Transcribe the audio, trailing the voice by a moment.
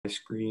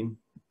screen.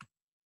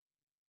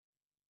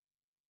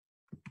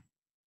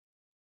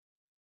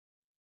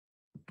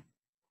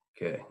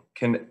 Okay,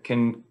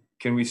 can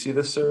we see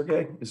this,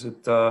 Sergey? Is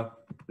it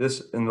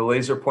this in the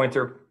laser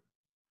pointer?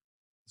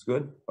 It's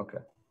good? Okay.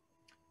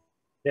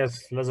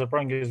 Yes, laser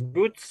pointer is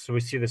good. So we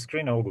see the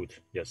screen, all good.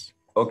 Yes.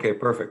 Okay,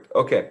 perfect.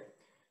 Okay.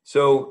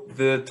 So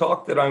the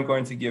talk that I'm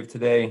going to give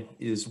today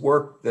is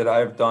work that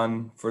I've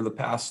done for the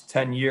past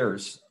 10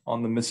 years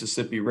on the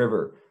Mississippi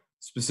River,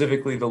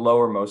 specifically the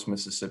lowermost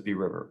Mississippi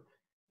River.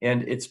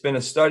 And it's been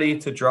a study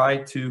to try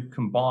to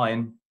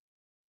combine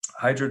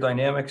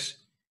hydrodynamics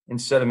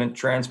and sediment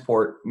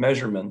transport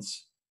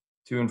measurements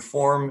to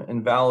inform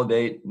and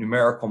validate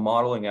numerical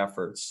modeling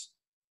efforts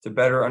to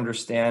better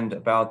understand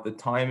about the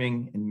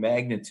timing and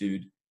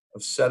magnitude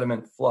of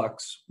sediment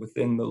flux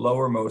within the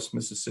lowermost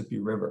Mississippi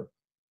River.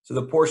 So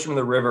the portion of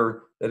the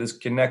river that is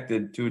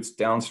connected to its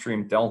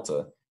downstream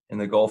delta in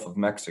the Gulf of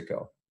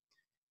Mexico.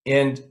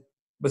 And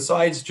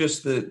besides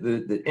just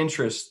the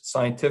interest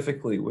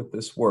scientifically with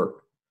this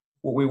work,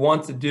 what we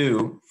want to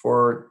do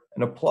for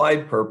an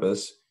applied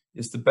purpose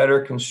is to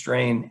better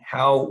constrain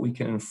how we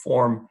can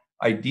inform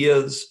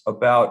ideas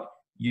about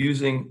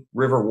using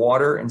river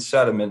water and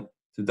sediment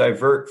to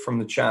divert from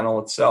the channel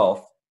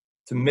itself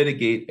to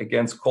mitigate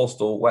against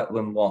coastal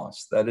wetland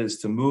loss. That is,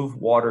 to move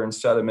water and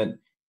sediment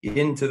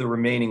into the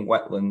remaining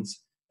wetlands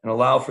and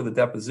allow for the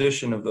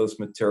deposition of those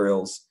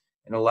materials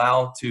and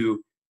allow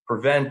to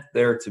prevent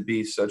there to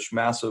be such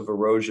massive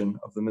erosion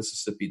of the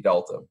Mississippi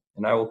Delta.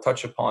 And I will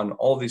touch upon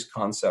all these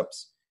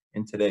concepts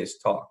in today's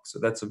talk. So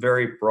that's a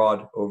very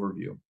broad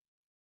overview.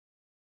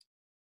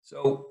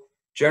 So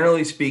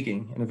generally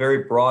speaking, in a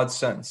very broad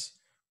sense,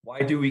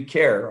 why do we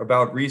care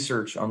about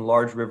research on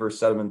large river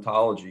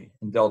sedimentology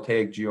and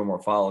deltaic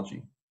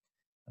geomorphology?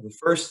 The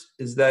first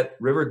is that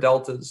river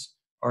deltas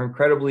are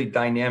incredibly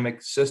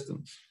dynamic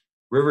systems.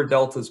 River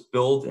deltas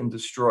build and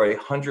destroy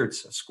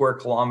hundreds of square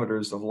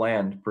kilometers of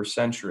land per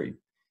century,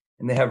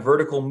 and they have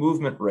vertical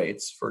movement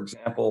rates, for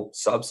example,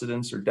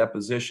 subsidence or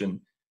deposition,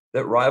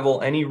 that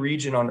rival any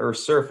region on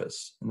Earth's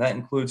surface, and that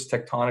includes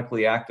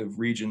tectonically active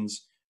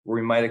regions where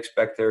we might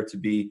expect there to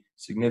be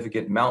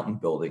significant mountain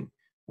building.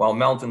 While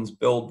mountains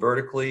build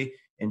vertically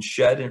and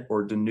shed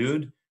or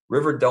denude,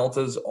 river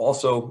deltas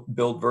also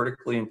build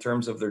vertically in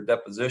terms of their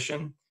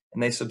deposition,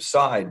 and they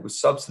subside with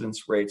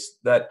subsidence rates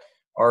that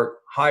are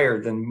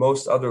higher than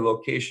most other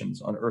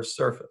locations on Earth's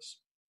surface.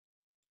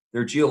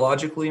 They're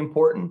geologically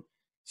important.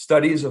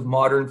 Studies of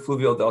modern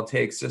fluvial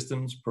deltaic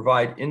systems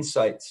provide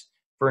insights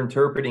for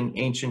interpreting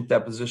ancient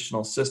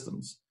depositional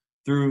systems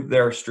through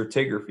their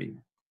stratigraphy.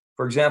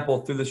 For example,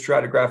 through the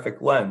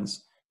stratigraphic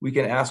lens, we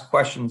can ask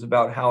questions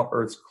about how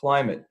Earth's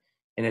climate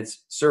and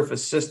its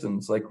surface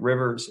systems like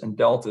rivers and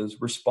deltas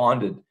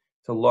responded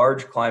to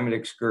large climate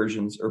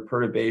excursions or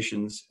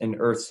perturbations in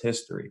Earth's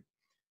history.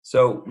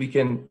 So we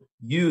can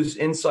use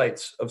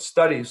insights of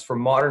studies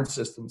from modern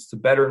systems to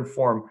better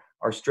inform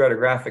our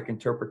stratigraphic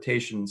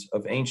interpretations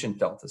of ancient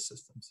delta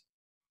systems.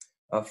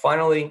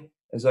 Finally,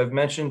 as I've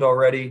mentioned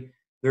already,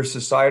 they're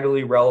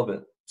societally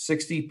relevant.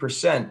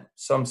 60%,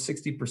 some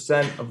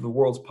 60% of the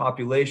world's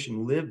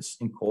population lives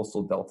in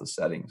coastal delta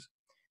settings.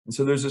 And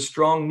so there's a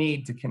strong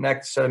need to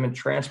connect sediment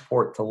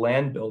transport to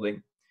land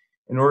building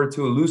in order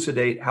to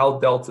elucidate how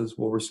deltas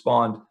will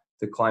respond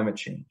to climate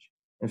change.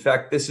 In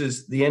fact, this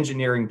is the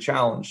engineering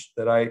challenge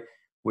that I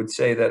would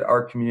say that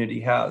our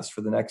community has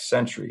for the next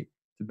century,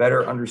 to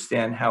better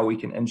understand how we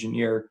can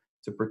engineer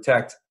to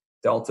protect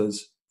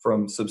deltas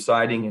from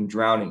subsiding and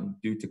drowning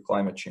due to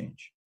climate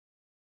change.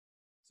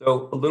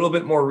 So a little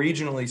bit more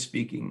regionally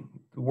speaking,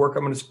 the work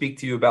I'm going to speak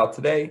to you about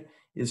today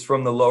is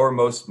from the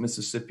lowermost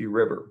Mississippi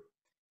River.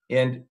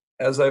 And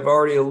as I've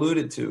already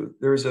alluded to,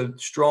 there's a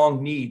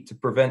strong need to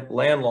prevent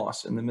land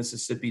loss in the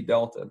Mississippi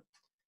Delta.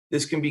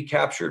 This can be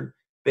captured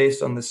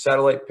based on the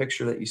satellite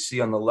picture that you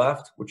see on the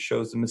left, which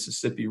shows the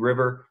Mississippi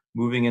River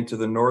moving into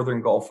the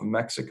northern Gulf of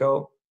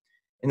Mexico.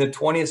 In the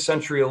 20th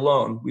century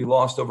alone, we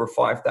lost over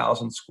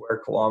 5,000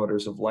 square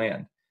kilometers of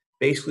land.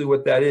 Basically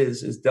what that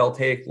is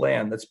deltaic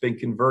land that's been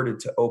converted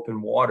to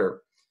open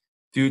water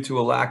due to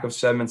a lack of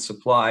sediment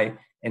supply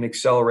and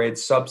accelerated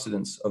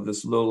subsidence of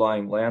this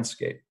low-lying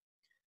landscape.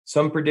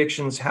 Some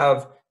predictions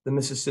have the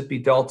Mississippi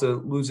Delta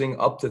losing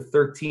up to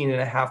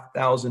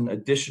 13,500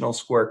 additional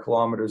square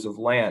kilometers of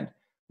land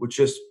with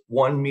just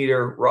 1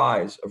 meter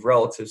rise of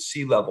relative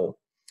sea level,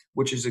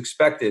 which is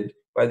expected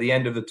by the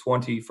end of the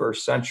 21st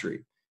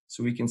century.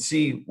 So we can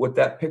see what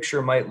that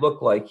picture might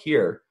look like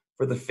here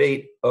for the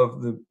fate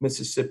of the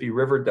Mississippi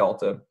River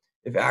Delta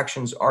if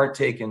actions aren't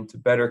taken to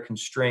better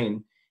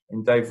constrain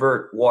and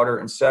divert water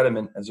and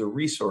sediment as a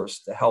resource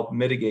to help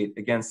mitigate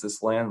against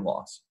this land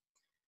loss.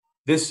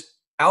 This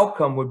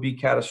outcome would be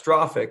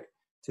catastrophic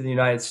to the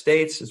United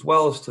States as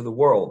well as to the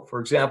world. For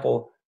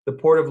example, the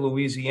Port of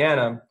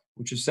Louisiana,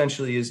 which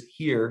essentially is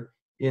here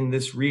in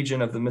this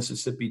region of the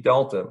Mississippi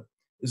Delta,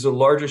 is the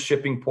largest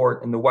shipping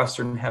port in the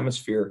Western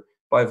Hemisphere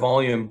by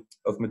volume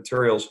of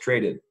materials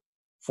traded.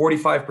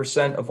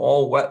 45% of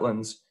all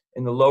wetlands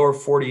in the lower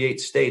 48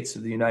 states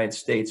of the United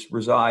States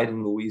reside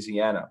in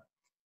Louisiana.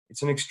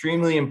 It's an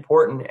extremely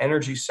important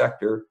energy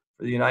sector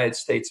for the United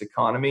States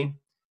economy.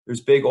 There's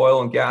big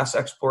oil and gas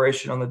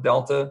exploration on the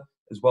Delta,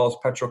 as well as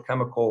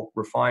petrochemical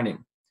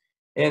refining.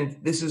 And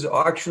this is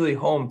actually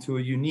home to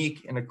a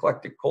unique and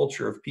eclectic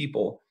culture of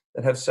people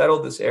that have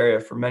settled this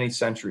area for many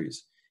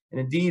centuries. And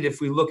indeed,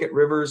 if we look at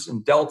rivers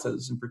and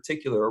deltas in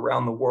particular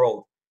around the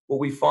world, what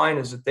we find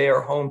is that they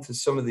are home to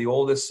some of the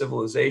oldest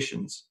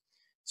civilizations.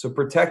 So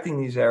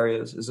protecting these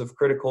areas is of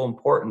critical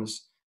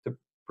importance to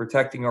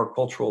protecting our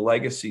cultural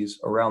legacies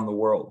around the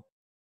world.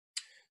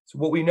 So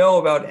what we know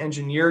about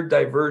engineered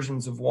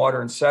diversions of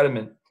water and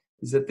sediment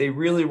is that they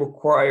really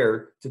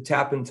require to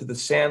tap into the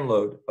sand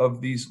load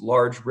of these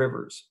large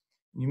rivers.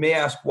 You may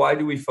ask, why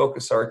do we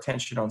focus our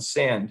attention on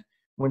sand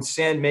when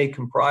sand may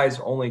comprise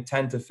only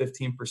 10 to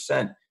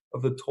 15%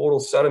 of the total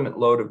sediment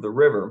load of the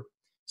river?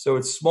 So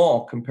it's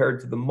small compared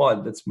to the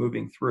mud that's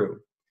moving through.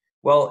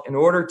 Well, in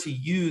order to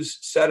use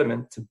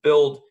sediment to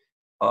build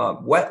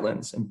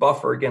wetlands and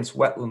buffer against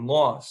wetland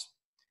loss,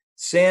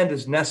 sand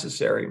is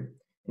necessary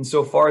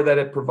insofar that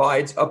it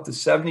provides up to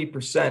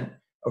 70%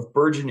 of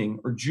burgeoning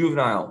or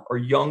juvenile or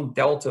young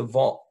delta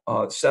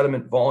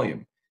sediment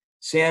volume.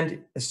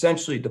 Sand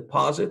essentially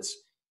deposits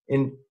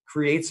and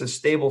creates a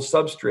stable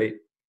substrate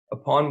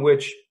upon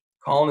which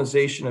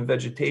colonization of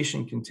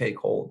vegetation can take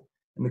hold.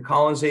 And the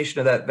colonization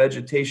of that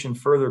vegetation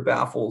further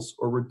baffles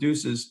or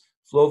reduces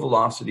flow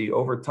velocity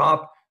over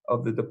top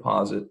of the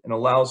deposit and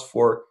allows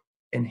for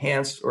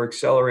enhanced or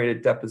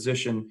accelerated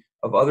deposition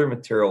of other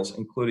materials,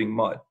 including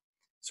mud.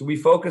 So we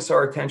focus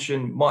our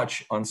attention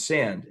much on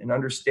sand and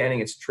understanding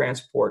its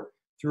transport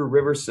through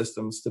river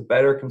systems to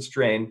better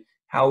constrain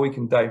how we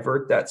can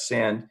divert that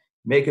sand,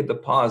 make a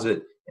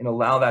deposit, and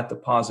allow that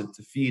deposit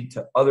to feed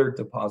to other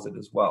deposit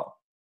as well.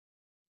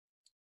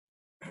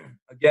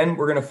 Again,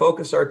 we're going to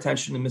focus our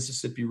attention to the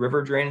Mississippi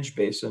River drainage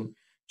basin,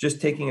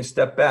 just taking a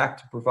step back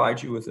to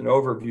provide you with an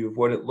overview of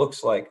what it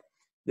looks like.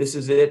 This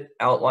is it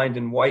outlined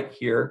in white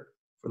here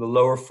for the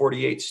lower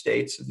 48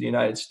 states of the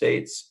United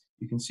States.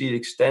 You can see it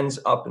extends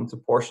up into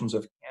portions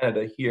of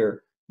Canada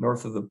here,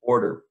 north of the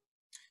border.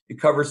 It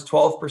covers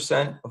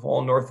 12% of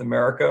all North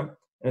America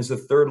and is the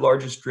third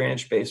largest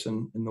drainage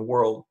basin in the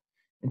world.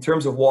 In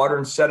terms of water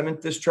and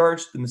sediment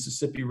discharge, the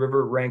Mississippi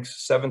River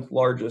ranks 7th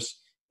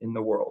largest in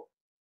the world.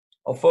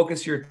 I'll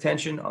focus your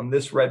attention on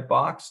this red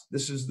box.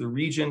 This is the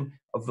region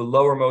of the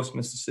lowermost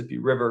Mississippi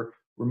River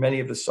where many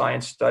of the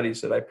science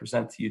studies that I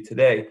present to you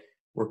today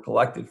were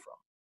collected from.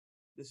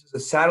 This is a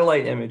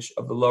satellite image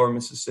of the lower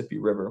Mississippi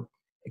River,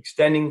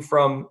 extending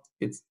from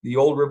the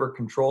old river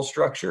control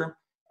structure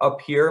up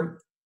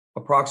here,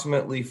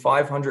 approximately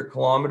 500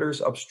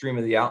 kilometers upstream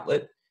of the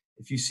outlet.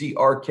 If you see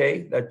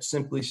RK, that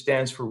simply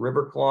stands for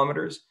river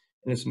kilometers,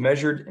 and it's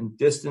measured in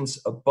distance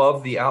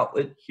above the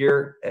outlet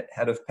here at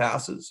head of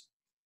passes.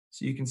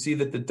 So you can see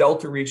that the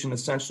Delta region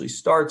essentially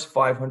starts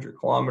 500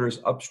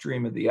 kilometers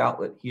upstream of the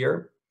outlet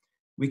here.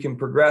 We can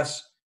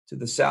progress to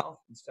the south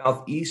and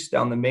southeast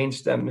down the main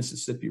stem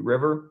Mississippi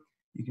River.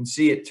 You can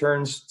see it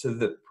turns to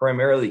the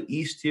primarily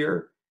east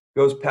here,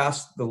 goes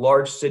past the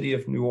large city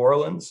of New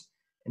Orleans,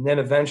 and then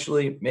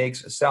eventually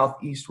makes a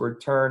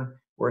southeastward turn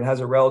where it has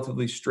a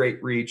relatively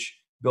straight reach,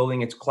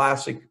 building its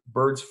classic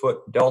bird's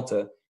foot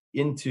delta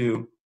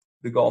into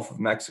the Gulf of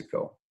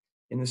Mexico.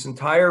 In this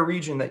entire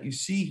region that you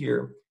see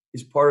here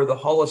is part of the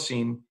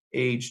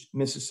Holocene-aged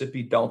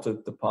Mississippi Delta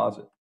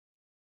deposit.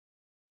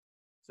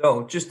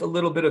 So just a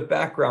little bit of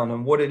background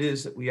on what it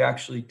is that we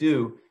actually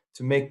do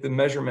to make the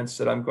measurements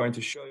that I'm going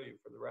to show you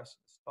for the rest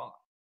of this talk.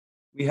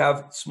 We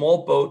have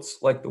small boats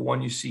like the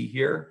one you see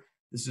here.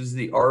 This is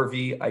the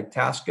RV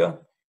Itasca.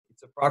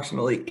 It's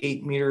approximately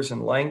 8 meters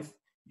in length.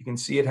 You can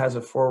see it has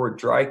a forward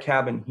dry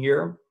cabin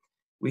here.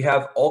 We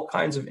have all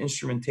kinds of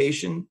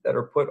instrumentation that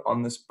are put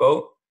on this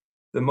boat,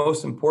 the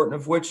most important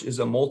of which is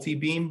a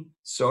multi-beam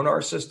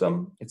sonar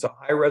system. It's a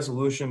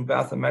high-resolution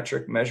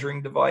bathymetric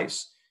measuring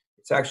device.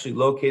 It's actually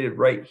located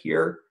right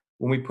here.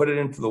 When we put it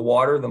into the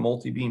water, the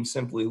multi-beam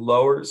simply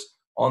lowers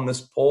on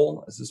this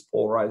pole. As this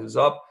pole rises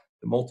up,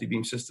 the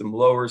multi-beam system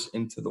lowers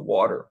into the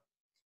water.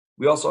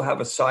 We also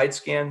have a side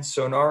scan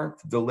sonar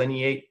to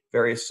delineate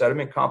various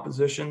sediment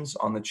compositions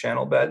on the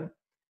channel bed.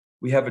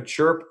 We have a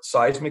chirp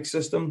seismic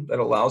system that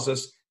allows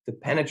us to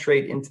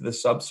penetrate into the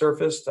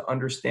subsurface to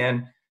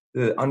understand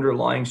the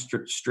underlying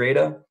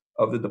strata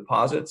of the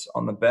deposits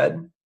on the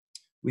bed.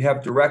 We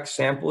have direct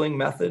sampling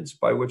methods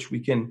by which we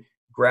can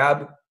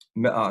grab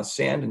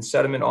sand and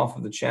sediment off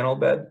of the channel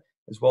bed,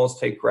 as well as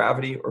take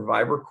gravity or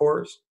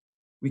vibrocores.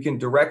 We can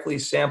directly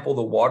sample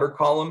the water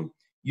column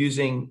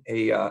using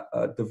a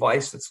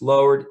device that's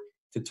lowered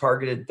to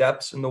targeted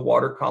depths in the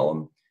water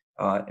column.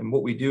 And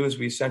what we do is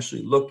we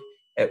essentially look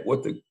at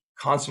what the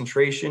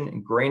concentration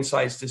and grain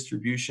size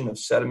distribution of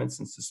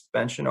sediments in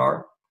suspension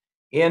are.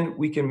 And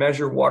we can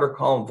measure water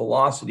column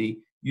velocity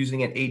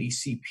using an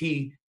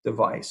ADCP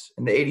device.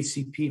 And the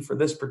ADCP for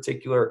this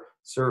particular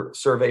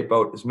survey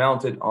boat is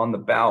mounted on the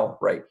bow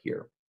right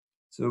here.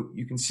 So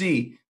you can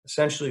see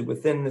essentially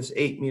within this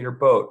 8-meter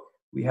boat,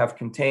 we have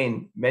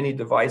contained many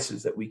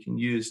devices that we can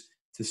use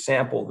to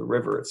sample the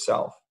river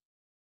itself.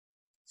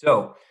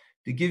 So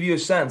To give you a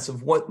sense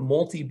of what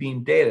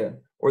multi-beam data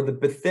or the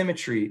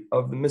bathymetry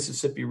of the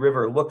Mississippi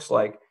River looks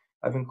like,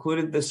 I've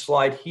included this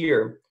slide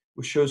here,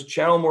 which shows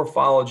channel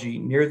morphology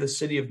near the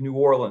city of New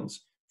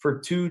Orleans for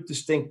two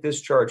distinct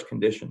discharge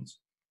conditions.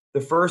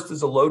 The first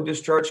is a low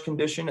discharge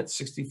condition at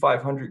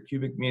 6,500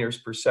 cubic meters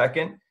per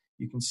second.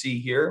 You can see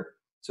here.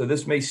 So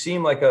this may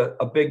seem like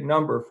a big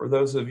number for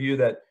those of you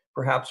that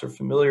perhaps are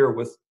familiar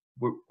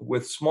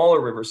with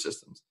smaller river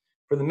systems.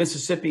 For the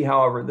Mississippi,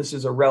 however, this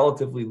is a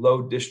relatively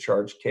low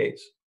discharge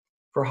case.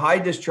 For high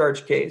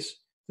discharge case,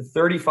 to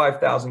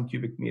 35,000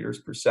 cubic meters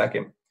per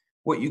second,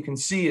 what you can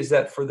see is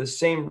that for the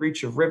same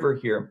reach of river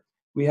here,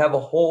 we have a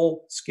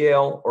whole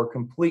scale or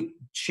complete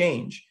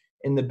change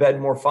in the bed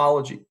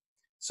morphology.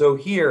 So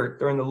here,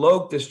 during the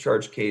low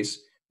discharge case,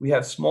 we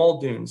have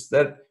small dunes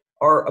that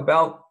are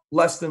about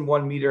less than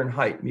 1 meter in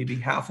height, maybe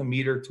half a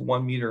meter to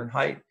 1 meter in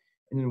height,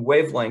 and in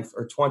wavelength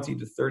are 20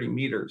 to 30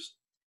 meters.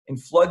 In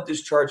flood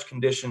discharge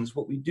conditions,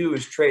 what we do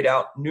is trade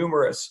out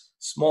numerous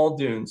small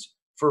dunes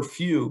for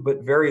few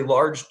but very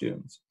large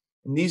dunes.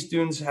 And these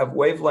dunes have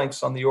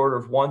wavelengths on the order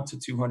of 1 to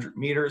 200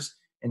 meters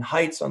and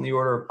heights on the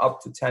order of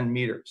up to 10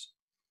 meters.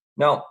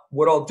 Now,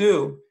 what I'll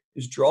do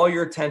is draw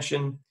your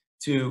attention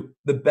to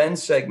the bend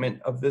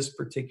segment of this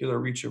particular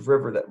reach of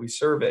river that we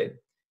surveyed.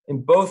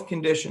 In both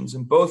conditions,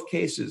 in both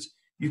cases,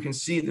 you can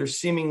see there's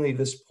seemingly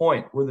this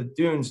point where the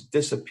dunes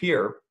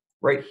disappear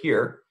right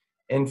here.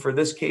 And for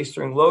this case,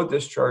 during low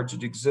discharge,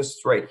 it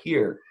exists right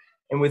here.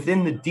 And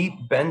within the deep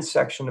bend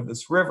section of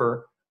this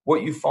river,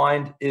 what you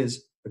find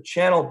is a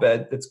channel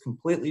bed that's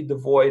completely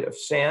devoid of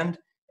sand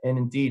and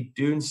indeed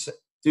dunes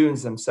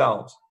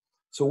themselves.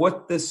 So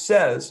what this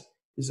says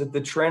is that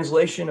the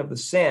translation of the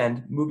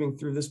sand moving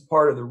through this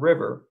part of the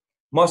river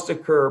must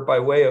occur by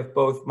way of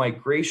both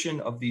migration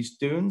of these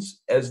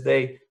dunes as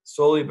they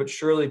slowly but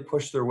surely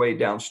push their way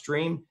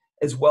downstream,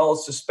 as well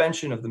as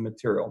suspension of the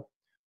material.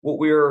 What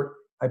we're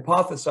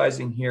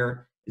hypothesizing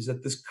here is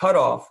that this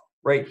cutoff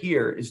right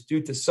here is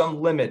due to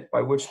some limit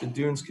by which the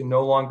dunes can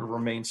no longer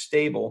remain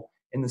stable,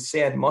 and the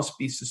sand must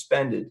be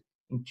suspended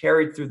and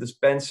carried through this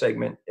bend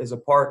segment as a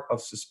part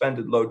of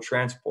suspended load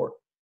transport.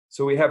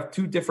 So we have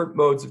two different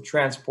modes of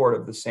transport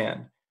of the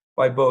sand,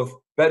 by both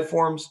bed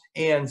forms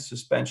and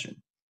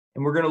suspension.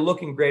 And we're going to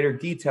look in greater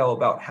detail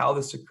about how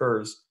this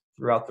occurs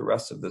throughout the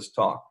rest of this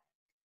talk.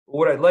 But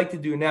what I'd like to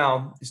do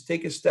now is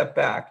take a step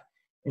back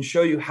and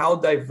show you how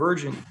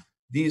divergent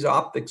these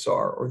optics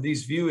are, or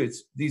these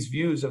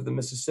views of the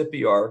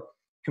Mississippi are,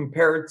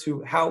 compared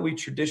to how we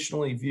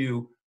traditionally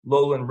view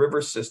lowland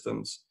river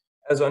systems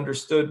as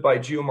understood by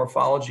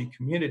geomorphology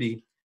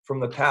community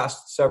from the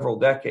past several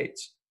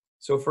decades.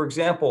 So for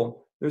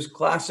example, there's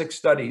classic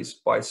studies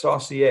by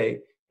Saucier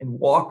and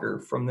Walker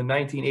from the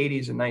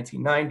 1980s and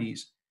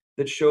 1990s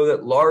that show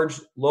that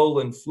large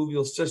lowland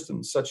fluvial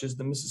systems such as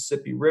the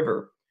Mississippi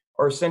River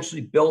are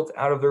essentially built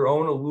out of their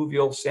own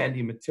alluvial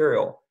sandy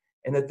material,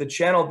 and that the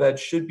channel bed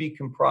should be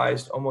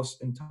comprised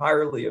almost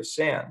entirely of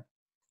sand.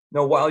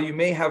 Now, while you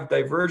may have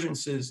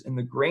divergences in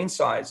the grain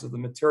size of the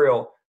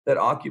material that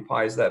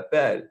occupies that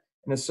bed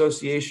in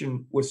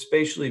association with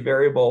spatially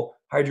variable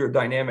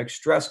hydrodynamic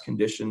stress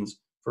conditions,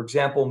 for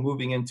example,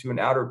 moving into an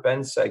outer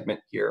bend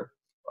segment here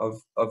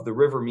of the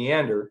river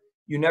meander,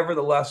 you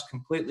nevertheless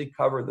completely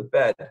cover the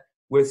bed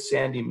with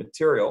sandy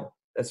material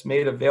that's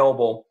made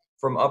available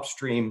from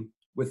upstream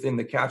within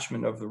the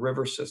catchment of the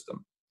river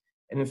system.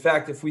 And in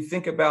fact, if we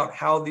think about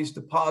how these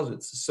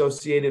deposits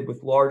associated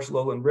with large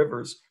lowland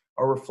rivers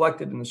are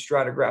reflected in the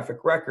stratigraphic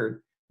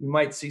record, we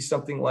might see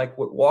something like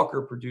what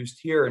Walker produced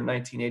here in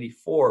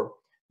 1984,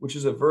 which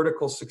is a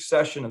vertical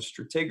succession of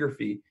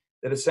stratigraphy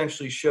that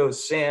essentially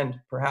shows sand,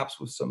 perhaps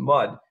with some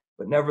mud,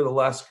 but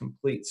nevertheless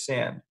complete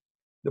sand.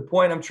 The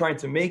point I'm trying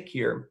to make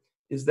here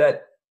is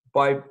that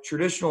by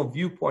traditional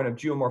viewpoint of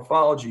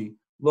geomorphology,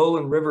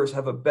 lowland rivers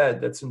have a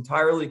bed that's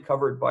entirely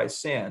covered by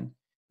sand.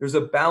 There's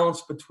a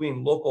balance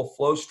between local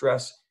flow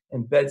stress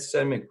and bed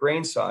sediment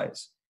grain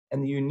size.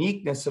 And the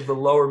uniqueness of the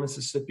lower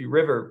Mississippi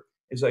River,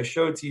 as I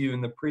showed to you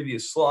in the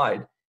previous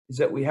slide, is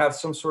that we have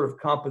some sort of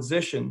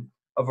composition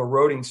of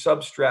eroding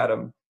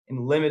substratum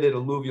in limited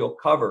alluvial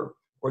cover,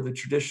 or the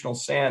traditional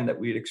sand that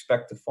we'd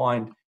expect to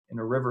find in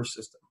a river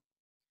system.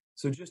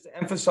 So just to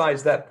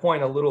emphasize that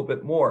point a little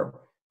bit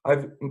more,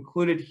 I've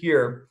included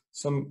here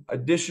some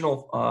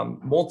additional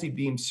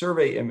multi-beam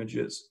survey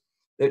images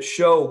that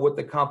show what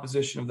the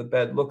composition of the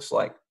bed looks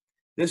like.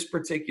 This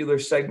particular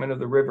segment of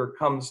the river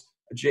comes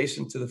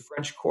adjacent to the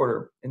French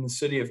Quarter in the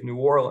city of New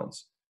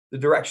Orleans. The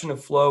direction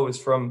of flow is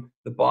from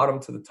the bottom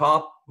to the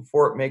top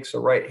before it makes a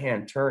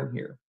right-hand turn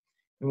here.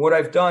 And what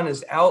I've done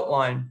is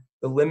outline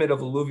the limit of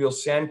alluvial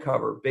sand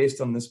cover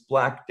based on this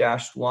black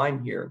dashed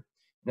line here.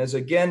 And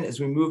as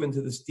we move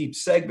into this deep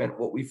segment,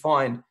 what we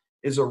find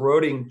is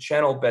eroding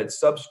channel bed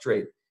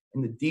substrate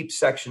in the deep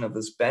section of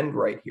this bend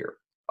right here,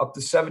 up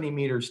to 70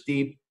 meters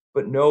deep,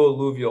 but no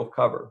alluvial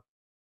cover.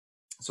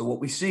 So what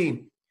we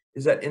see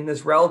is that in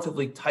this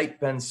relatively tight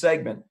bend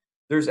segment,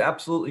 there's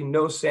absolutely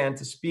no sand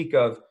to speak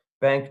of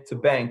bank to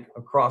bank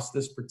across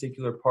this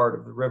particular part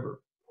of the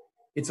river.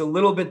 it's a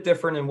little bit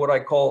different in what I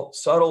call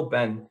subtle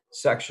bend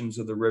sections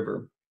of the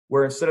river,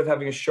 where instead of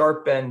having a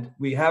sharp bend,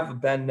 we have a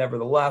bend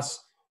nevertheless,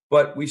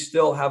 but we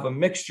still have a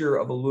mixture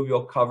of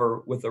alluvial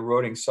cover with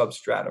eroding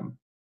substratum.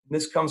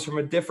 This comes from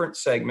a different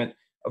segment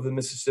of the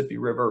Mississippi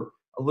River,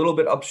 a little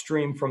bit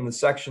upstream from the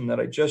section that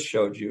I just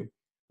showed you,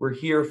 where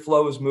here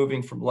flow is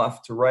moving from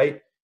left to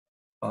right,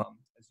 as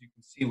you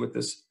can see with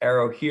this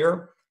arrow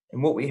here.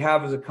 And what we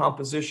have is a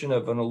composition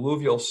of an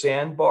alluvial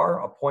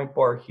sandbar, a point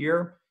bar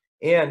here,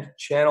 and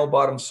channel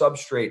bottom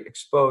substrate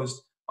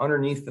exposed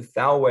underneath the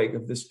thalweg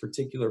of this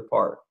particular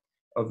part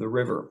of the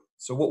river.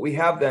 So what we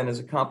have then is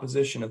a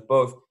composition of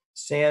both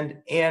sand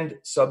and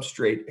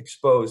substrate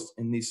exposed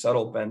in these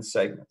subtle bend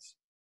segments.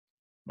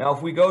 Now,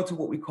 if we go to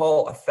what we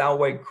call a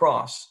thalweg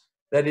cross,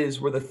 that is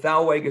where the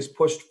thalweg is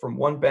pushed from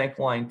one bank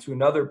line to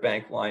another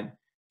bank line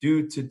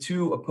due to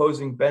two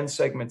opposing bend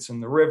segments in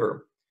the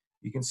river.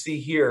 You can see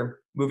here,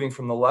 moving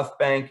from the left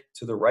bank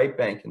to the right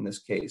bank in this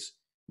case,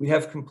 we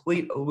have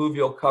complete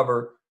alluvial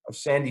cover of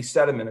sandy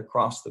sediment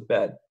across the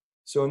bed.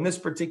 So in this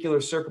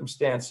particular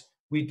circumstance,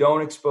 we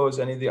don't expose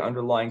any of the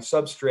underlying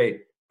substrate,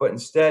 but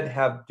instead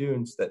have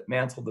dunes that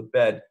mantle the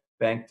bed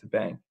bank to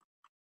bank.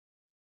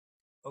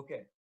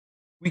 Okay,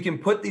 we can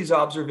put these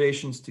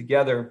observations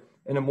together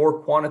in a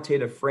more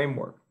quantitative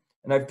framework.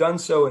 And I've done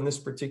so in this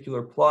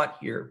particular plot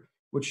here,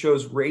 which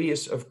shows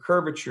radius of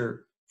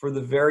curvature for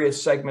the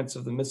various segments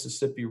of the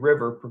Mississippi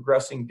River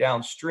progressing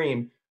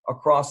downstream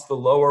across the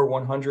lower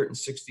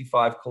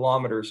 165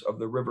 kilometers of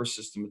the river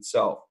system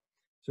itself.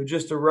 So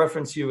just to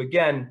reference you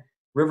again,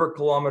 river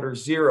kilometer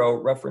 0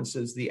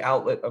 references the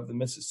outlet of the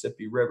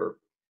Mississippi River.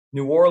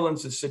 New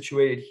Orleans is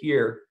situated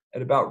here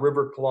at about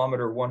river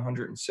kilometer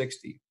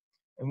 160.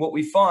 And what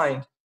we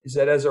find is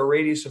that as our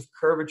radius of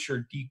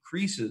curvature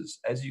decreases,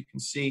 as you can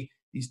see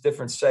these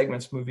different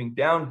segments moving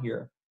down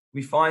here,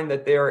 we find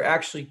that they are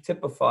actually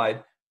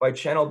typified by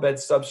channel bed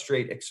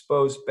substrate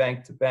exposed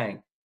bank to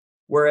bank.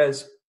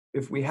 Whereas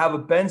if we have a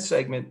bend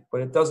segment,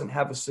 but it doesn't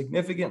have a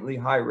significantly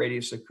high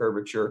radius of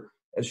curvature,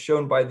 as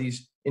shown by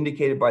these,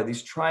 indicated by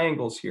these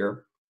triangles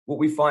here, what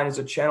we find is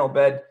a channel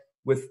bed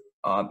with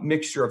a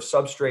mixture of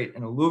substrate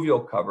and alluvial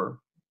cover.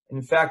 And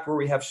in fact, where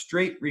we have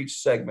straight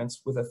reach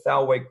segments with a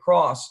thalweg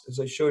cross, as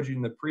I showed you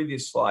in the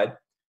previous slide,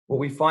 what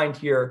we find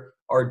here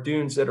are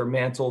dunes that are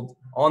mantled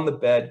on the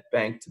bed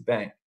bank to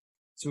bank.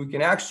 So we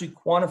can actually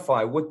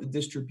quantify what the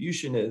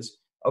distribution is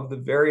of the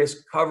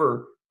various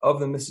cover of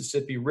the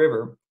Mississippi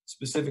River,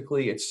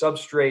 specifically its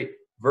substrate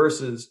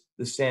versus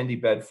the sandy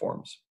bed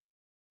forms.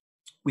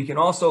 We can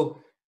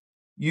also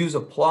use a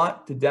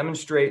plot to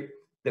demonstrate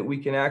that we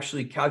can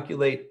actually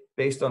calculate,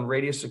 based on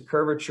radius of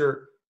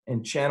curvature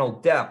and channel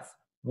depth,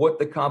 what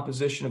the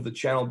composition of the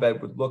channel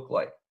bed would look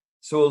like.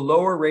 So a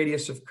lower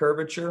radius of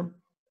curvature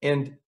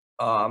and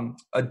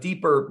a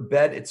deeper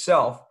bed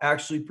itself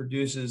actually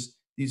produces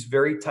these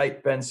very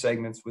tight bend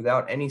segments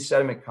without any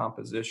sediment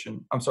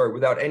composition,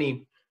 without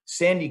any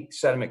sandy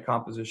sediment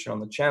composition on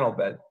the channel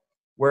bed.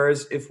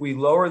 Whereas if we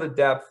lower the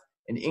depth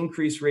and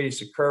increase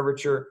radius of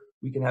curvature,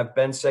 we can have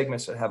bend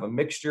segments that have a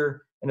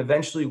mixture, and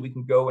eventually we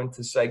can go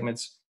into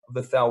segments of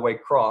the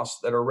thalweg cross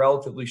that are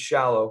relatively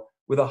shallow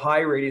with a high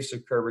radius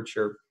of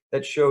curvature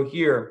that show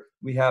here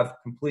we have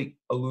complete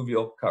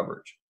alluvial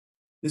coverage.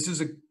 This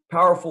is a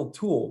powerful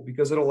tool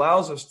because it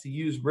allows us to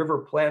use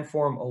river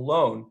planform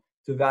alone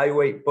to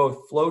evaluate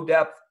both flow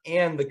depth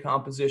and the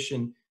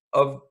composition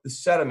of the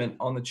sediment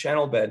on the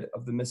channel bed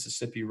of the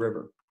Mississippi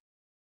River.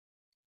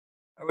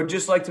 I would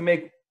just like to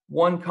make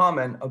one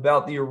comment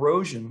about the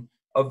erosion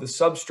of the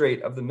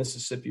substrate of the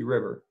Mississippi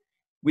River.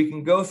 We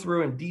can go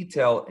through in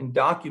detail and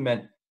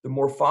document the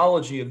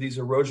morphology of these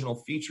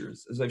erosional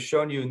features, as I've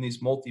shown you in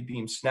these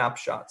multi-beam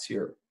snapshots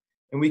here.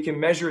 And we can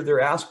measure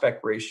their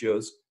aspect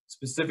ratios,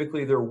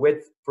 specifically their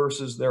width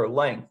versus their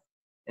length.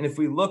 And if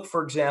we look,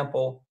 for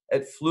example,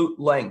 at flute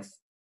length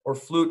or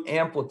flute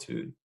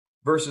amplitude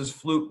versus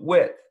flute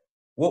width,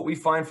 what we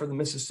find for the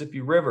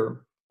Mississippi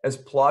River, as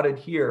plotted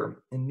here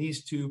in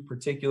these two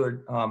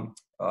particular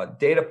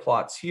data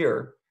plots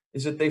here,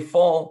 is that they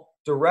fall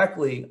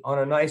directly on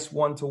a nice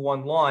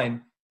one-to-one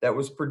line that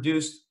was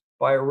produced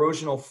by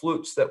erosional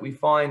flutes that we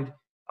find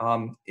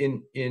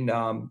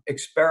in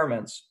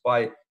experiments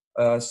by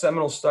a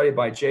seminal study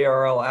by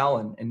J.R.L.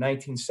 Allen in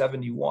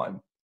 1971.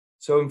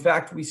 So in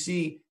fact, we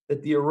see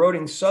that the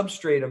eroding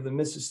substrate of the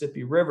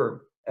Mississippi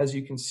River, as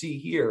you can see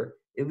here,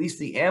 at least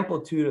the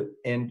amplitude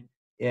and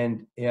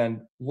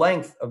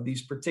length of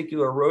these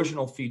particular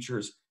erosional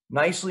features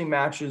nicely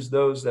matches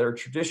those that are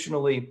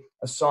traditionally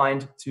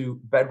assigned to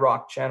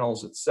bedrock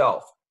channels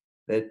itself,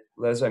 that,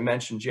 as I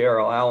mentioned,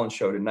 J.R.L. Allen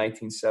showed in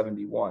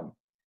 1971.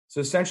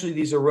 So essentially,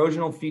 these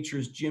erosional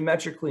features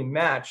geometrically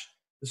match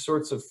the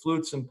sorts of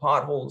flutes and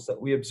potholes that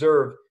we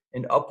observe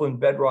in upland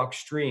bedrock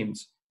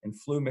streams and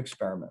flume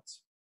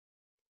experiments.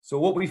 So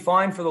what we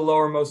find for the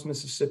lowermost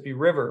Mississippi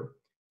River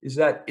is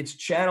that its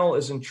channel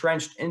is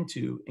entrenched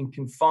into and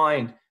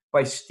confined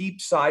by steep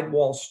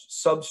sidewall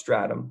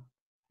substratum.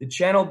 The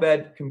channel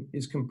bed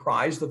is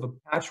comprised of a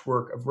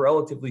patchwork of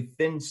relatively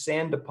thin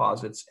sand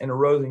deposits and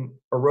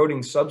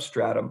eroding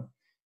substratum.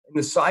 and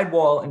the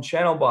sidewall and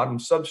channel bottom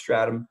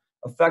substratum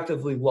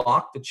effectively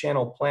lock the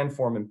channel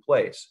planform in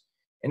place.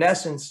 In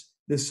essence,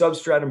 this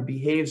substratum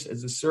behaves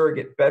as a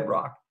surrogate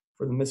bedrock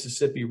for the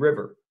Mississippi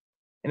River.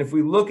 And if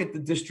we look at the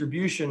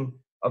distribution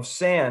of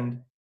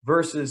sand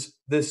versus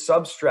this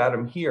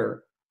substratum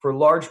here for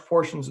large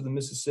portions of the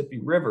Mississippi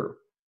River,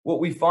 what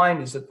we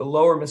find is that the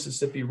lower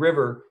Mississippi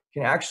River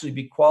can actually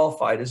be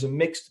qualified as a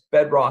mixed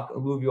bedrock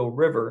alluvial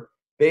river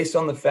based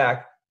on the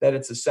fact that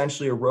it's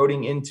essentially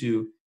eroding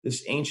into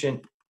this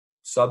ancient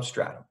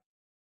substratum.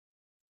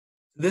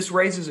 This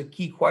raises a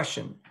key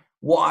question.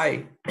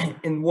 Why,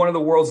 in one of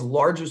the world's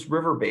largest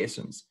river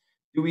basins,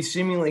 do we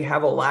seemingly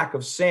have a lack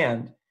of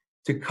sand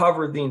to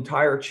cover the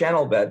entire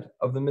channel bed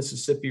of the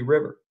Mississippi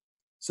River?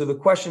 So the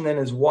question then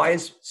is, why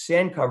is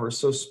sand cover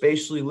so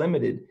spatially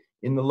limited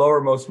in the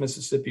lowermost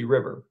Mississippi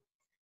River?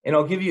 And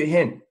I'll give you a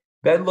hint.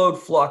 Bedload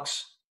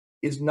flux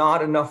is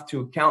not enough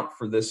to account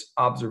for this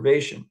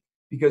observation,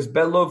 because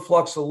bedload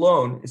flux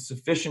alone is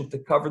sufficient to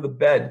cover the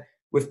bed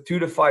with 2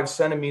 to 5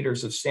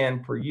 centimeters of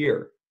sand per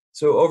year.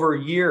 So over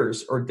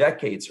years or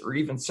decades or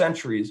even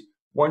centuries,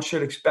 one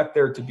should expect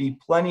there to be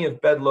plenty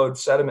of bedload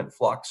sediment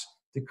flux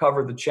to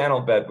cover the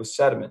channel bed with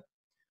sediment.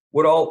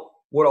 What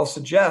I'll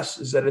suggest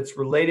is that it's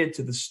related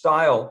to the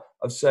style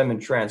of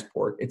sediment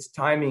transport, its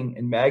timing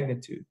and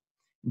magnitude.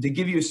 And to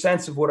give you a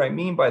sense of what I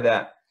mean by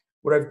that,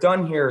 what I've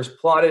done here is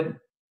plotted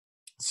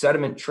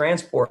sediment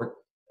transport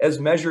as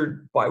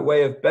measured by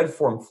way of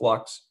bedform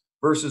flux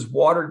versus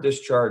water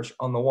discharge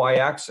on the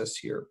y-axis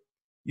here.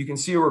 You can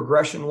see a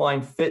regression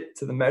line fit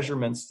to the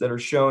measurements that are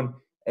shown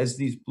as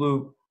these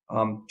blue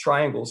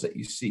triangles that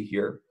you see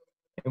here.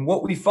 And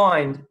what we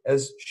find,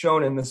 as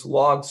shown in this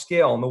log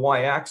scale on the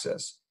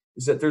y-axis,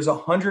 is that there's a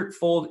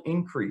 100-fold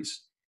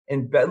increase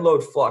in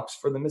bedload flux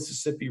for the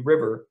Mississippi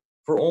River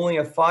for only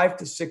a 5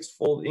 to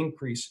 6-fold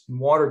increase in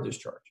water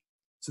discharge.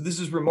 So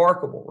this is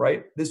remarkable,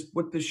 right?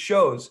 What this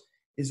shows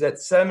is that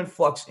sediment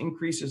flux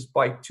increases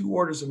by 2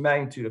 orders of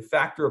magnitude, a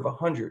factor of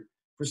 100,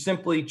 for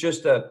simply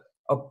just a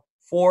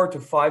 4 to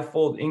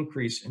 5-fold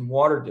increase in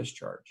water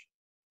discharge.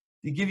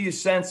 To give you a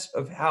sense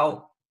of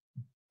how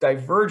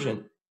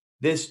divergent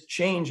this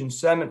change in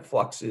sediment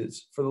flux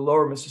is for the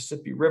lower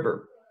Mississippi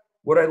River,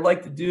 what I'd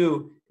like to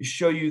do is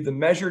show you the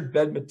measured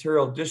bed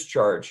material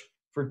discharge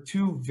for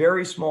 2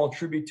 very small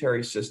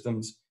tributary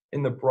systems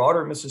in the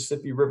broader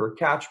Mississippi River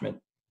catchment,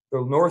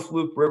 the North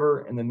Loop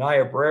River and the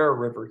Niobrara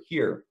River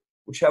here,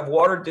 which have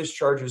water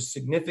discharges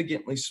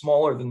significantly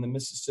smaller than the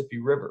Mississippi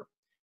River.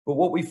 But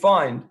what we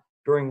find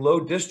during low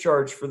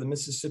discharge for the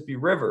Mississippi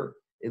River,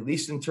 at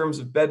least in terms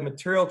of bed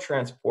material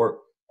transport,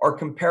 are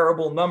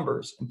comparable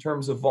numbers in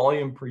terms of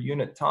volume per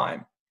unit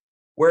time.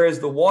 Whereas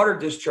the water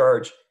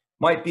discharge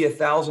might be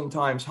 1,000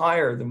 times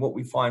higher than what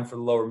we find for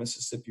the lower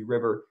Mississippi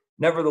River.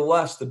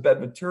 Nevertheless, the bed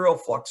material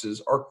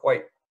fluxes are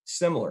quite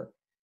similar.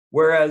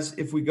 Whereas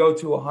if we go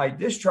to a high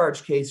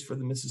discharge case for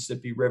the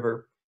Mississippi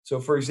River, so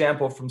for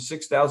example, from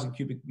 6,000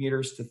 cubic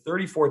meters to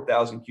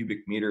 34,000 cubic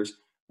meters,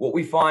 what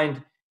we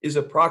find is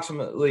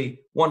approximately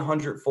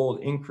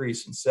 100-fold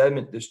increase in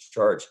sediment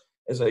discharge,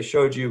 as I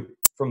showed you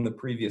from the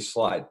previous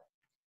slide.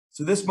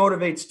 So this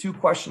motivates 2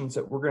 questions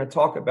that we're going to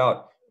talk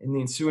about in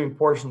the ensuing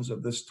portions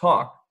of this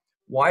talk.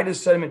 Why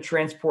does sediment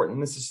transport in the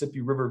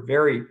Mississippi River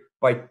vary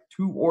by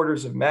 2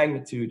 orders of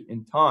magnitude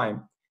in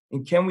time?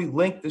 And can we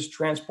link this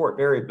transport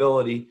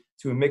variability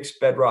to a mixed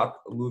bedrock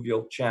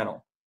alluvial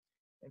channel?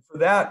 And for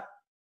that,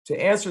 to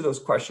answer those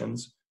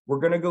questions, we're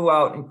going to go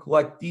out and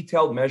collect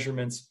detailed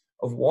measurements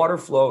of water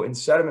flow and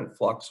sediment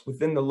flux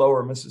within the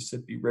lower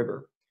Mississippi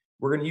River.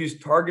 We're going to use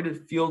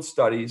targeted field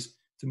studies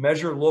to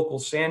measure local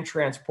sand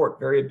transport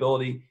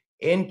variability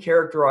and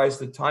characterize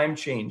the time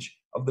change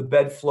of the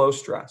bed flow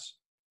stress.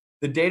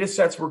 The data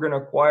sets we're going to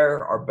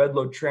acquire are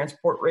bedload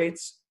transport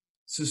rates,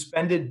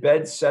 suspended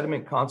bed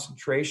sediment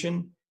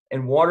concentration,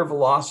 and water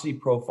velocity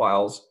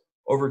profiles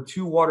over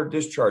 2 water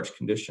discharge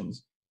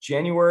conditions,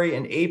 January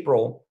and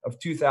April of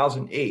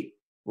 2008,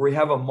 where we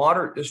have a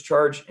moderate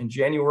discharge in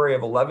January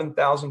of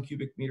 11,000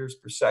 cubic meters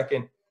per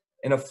second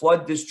and a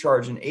flood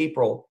discharge in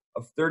April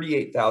of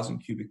 38,000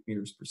 cubic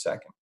meters per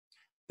second.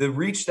 The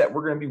reach that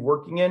we're going to be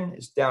working in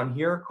is down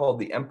here called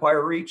the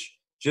Empire Reach,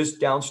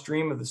 just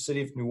downstream of the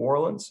city of New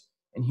Orleans.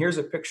 And here's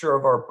a picture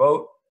of our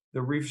boat,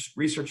 the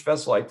research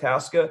vessel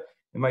Itasca,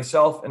 and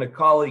myself and a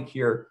colleague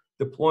here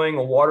deploying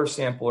a water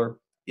sampler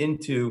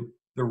into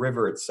the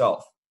river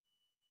itself.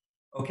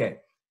 Okay,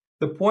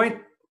 the point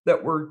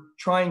that we're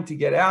trying to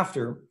get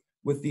after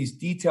with these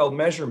detailed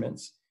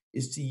measurements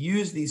is to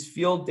use these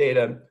field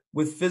data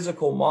with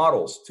physical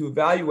models to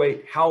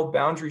evaluate how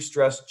boundary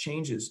stress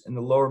changes in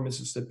the lower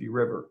Mississippi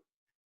River.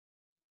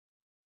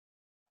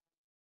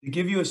 To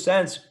give you a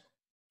sense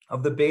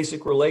of the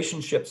basic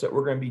relationships that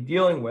we're going to be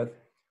dealing with,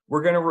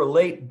 we're going to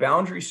relate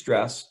boundary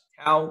stress,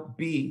 tau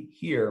B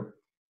here,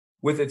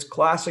 with its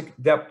classic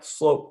depth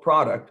slope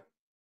product,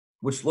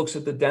 which looks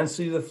at the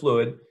density of the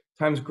fluid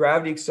times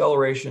gravity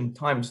acceleration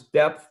times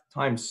depth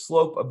times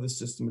slope of the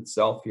system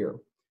itself here.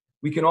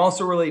 We can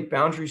also relate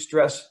boundary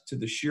stress to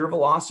the shear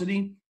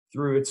velocity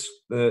through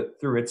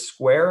its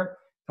square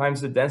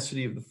times the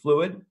density of the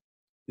fluid.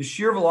 The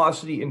shear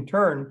velocity in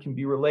turn can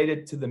be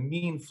related to the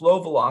mean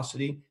flow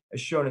velocity, as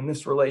shown in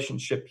this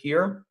relationship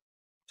here,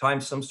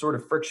 times some sort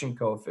of friction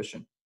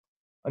coefficient.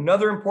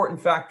 Another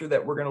important factor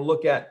that we're going to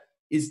look at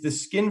is the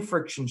skin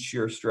friction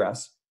shear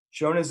stress,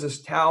 shown as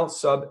this tau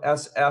sub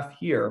SF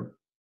here,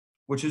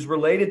 which is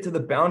related to the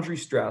boundary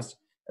stress,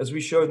 as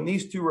we showed in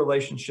these two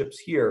relationships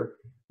here,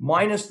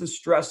 minus the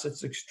stress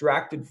that's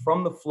extracted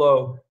from the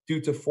flow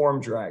due to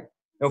form drag.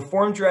 Now,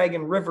 form drag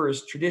in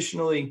rivers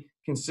traditionally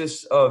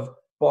consists of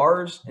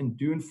bars and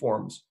dune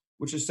forms,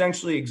 which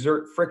essentially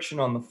exert friction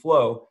on the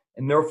flow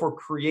and therefore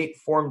create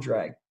form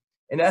drag.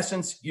 In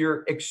essence,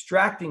 you're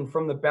extracting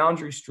from the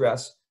boundary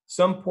stress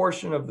some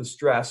portion of the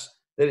stress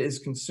that is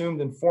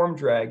consumed in form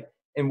drag,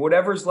 and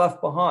whatever's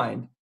left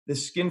behind, the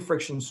skin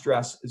friction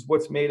stress, is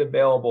what's made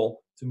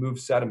available to move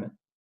sediment.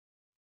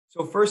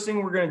 So first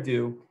thing we're going to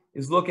do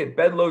is look at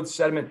bed load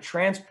sediment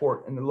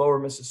transport in the lower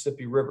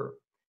Mississippi River.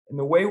 And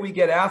the way we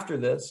get after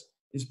this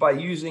is by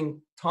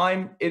using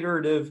time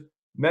iterative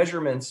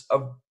measurements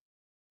of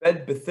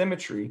bed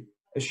bathymetry,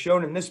 as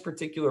shown in this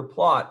particular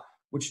plot,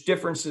 which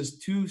differences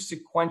two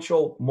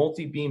sequential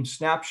multi-beam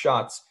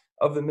snapshots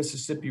of the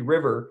Mississippi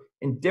River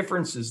and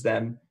differences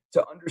them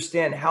to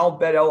understand how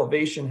bed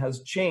elevation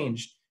has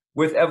changed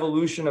with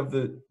evolution of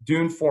the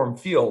dune form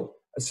field,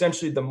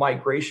 essentially the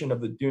migration of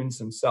the dunes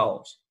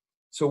themselves.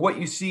 So what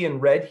you see in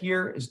red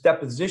here is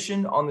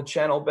deposition on the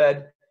channel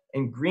bed,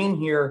 and green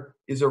here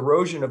is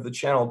erosion of the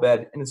channel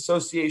bed in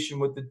association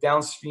with the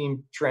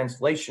downstream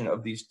translation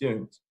of these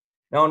dunes.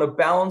 Now, in a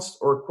balanced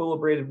or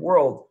equilibrated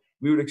world,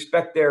 we would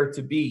expect there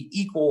to be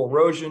equal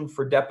erosion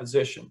for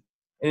deposition.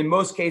 And in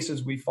most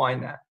cases, we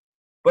find that.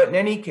 But in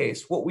any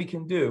case, what we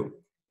can do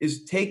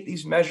is take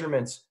these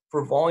measurements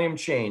for volume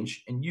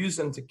change and use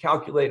them to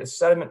calculate a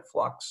sediment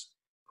flux,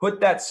 put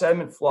that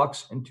sediment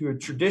flux into a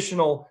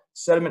traditional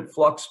sediment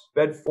flux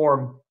bed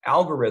form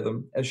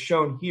algorithm, as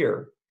shown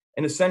here,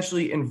 and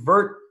essentially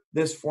invert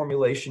this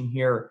formulation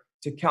here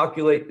to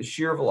calculate the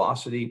shear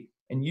velocity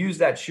and use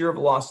that shear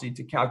velocity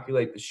to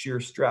calculate the shear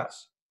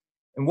stress.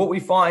 And what we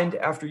find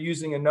after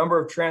using a number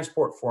of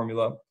transport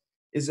formula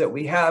is that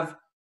we have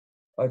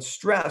a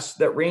stress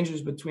that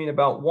ranges between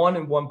about 1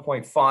 and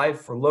 1.5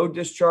 for low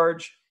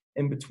discharge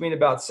and between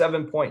about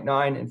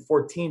 7.9 and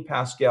 14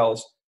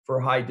 pascals for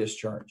high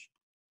discharge.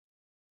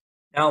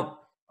 Now,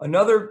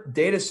 another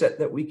data set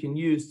that we can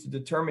use to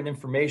determine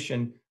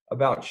information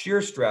about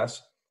shear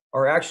stress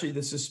are actually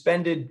the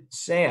suspended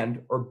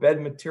sand or bed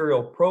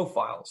material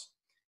profiles.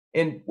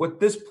 And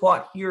what this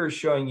plot here is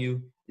showing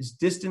you is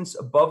distance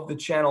above the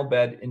channel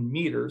bed in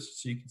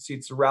meters. So you can see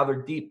it's a rather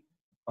deep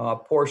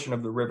portion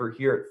of the river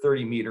here at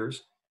 30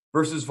 meters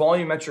versus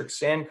volumetric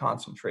sand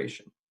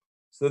concentration.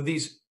 So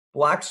these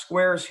black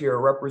squares here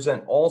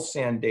represent all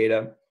sand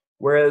data,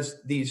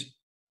 whereas these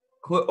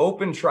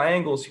open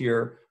triangles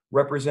here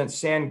represent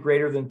sand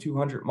greater than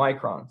 200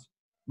 microns.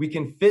 We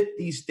can fit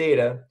these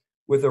data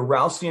with a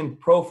Rousean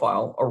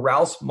profile, a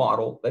Rouse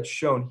model that's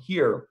shown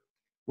here,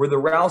 where the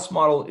Rouse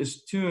model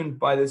is tuned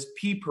by this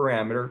P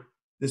parameter.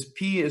 This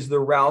P is the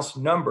Rouse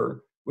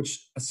number,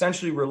 which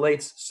essentially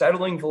relates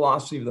settling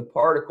velocity of the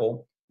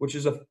particle, which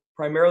is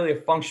primarily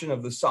a function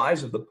of the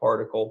size of the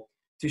particle,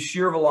 to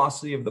shear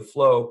velocity of the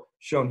flow,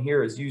 shown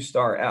here as U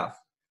star F.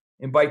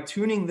 And by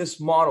tuning this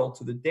model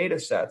to the data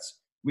sets,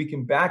 we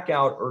can back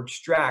out or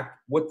extract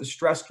what the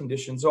stress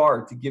conditions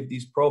are to give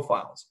these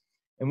profiles.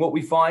 And what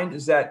we find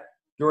is that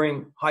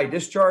during high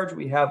discharge,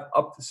 we have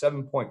up to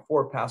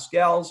 7.4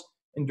 pascals,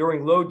 and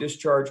during low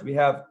discharge, we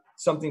have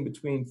something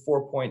between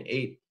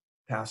 4.8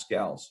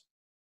 pascals.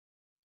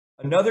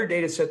 Another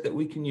data set that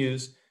we can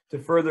use to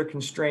further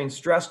constrain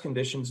stress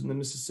conditions in the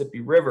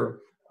Mississippi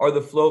River are the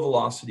flow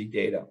velocity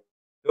data.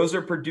 Those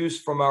are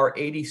produced from our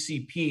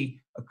ADCP,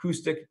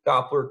 acoustic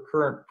Doppler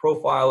current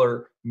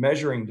profiler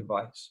measuring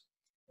device.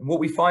 And what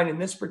we find in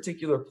this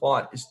particular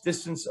plot is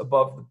distance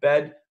above the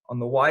bed on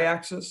the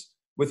y-axis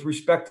with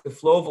respect to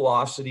flow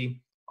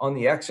velocity on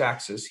the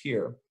x-axis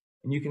here.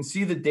 And you can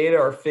see the data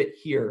are fit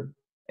here.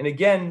 And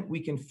again, we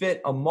can fit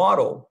a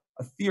model,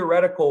 a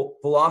theoretical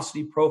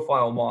velocity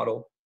profile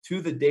model, to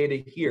the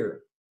data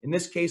here. In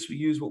this case, we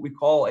use what we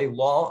call a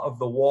law of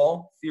the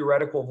wall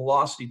theoretical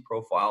velocity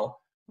profile,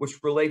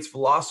 which relates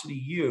velocity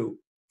u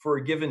for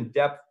a given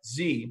depth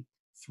z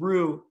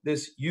through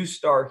this u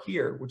star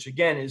here, which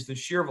again is the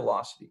shear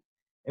velocity.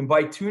 And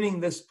by tuning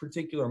this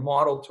particular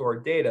model to our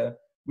data,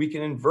 we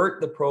can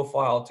invert the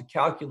profile to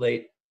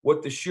calculate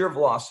what the shear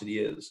velocity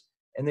is,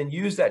 and then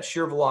use that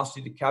shear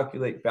velocity to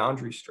calculate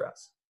boundary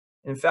stress.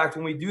 In fact,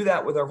 when we do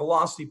that with our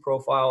velocity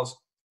profiles,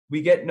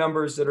 we get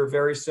numbers that are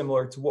very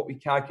similar to what we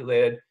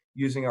calculated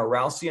using our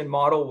Rousean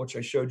model, which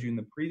I showed you in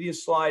the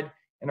previous slide,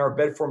 and our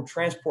bedform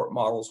transport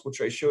models,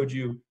 which I showed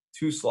you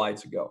 2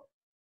 slides ago.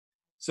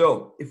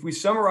 So if we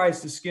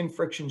summarize the skin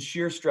friction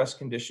shear stress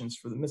conditions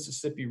for the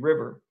Mississippi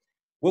River,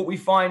 what we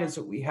find is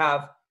that we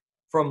have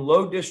from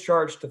low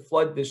discharge to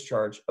flood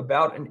discharge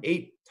about an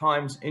 8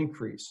 times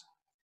increase.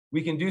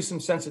 We can do some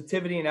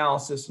sensitivity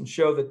analysis and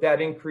show that that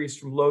increase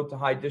from low to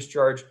high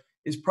discharge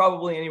is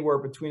probably anywhere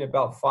between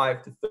about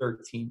 5 to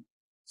 13.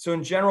 So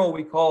in general,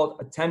 we call it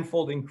a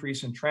tenfold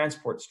increase in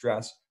transport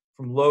stress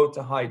from low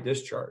to high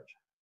discharge.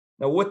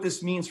 Now, what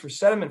this means for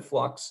sediment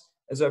flux,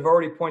 as I've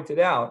already pointed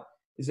out,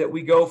 is that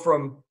we go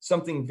from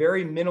something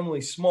very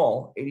minimally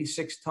small,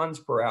 86 tons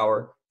per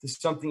hour, to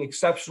something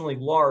exceptionally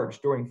large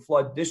during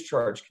flood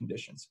discharge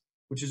conditions,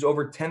 which is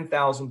over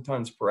 10,000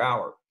 tons per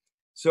hour.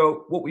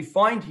 So what we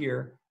find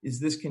here is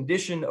this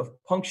condition of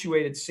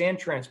punctuated sand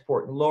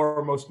transport in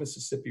lowermost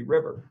Mississippi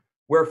River,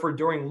 where for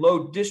during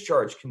low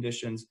discharge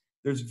conditions,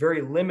 there's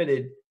very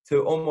limited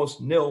to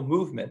almost nil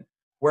movement,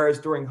 whereas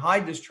during high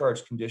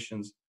discharge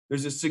conditions,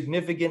 there's a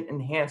significant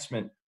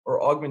enhancement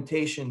or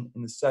augmentation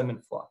in the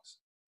sediment flux.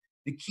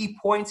 The key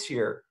points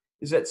here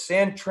is that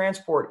sand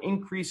transport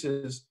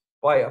increases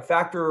by a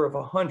factor of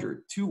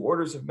 100, 2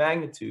 orders of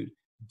magnitude,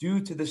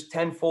 due to this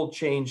tenfold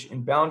change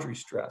in boundary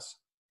stress.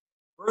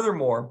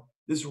 Furthermore,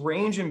 this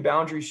range in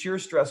boundary shear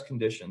stress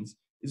conditions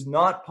is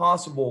not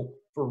possible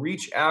for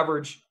reach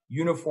average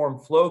uniform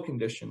flow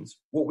conditions,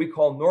 what we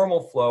call normal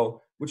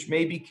flow, which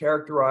may be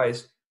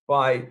characterized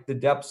by the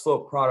depth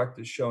slope product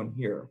as shown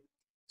here.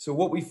 So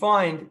what we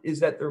find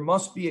is that there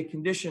must be a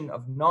condition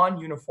of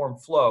non-uniform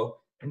flow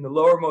in the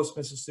lowermost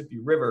Mississippi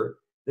River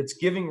that's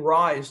giving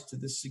rise to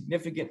this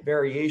significant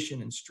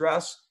variation in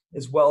stress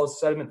as well as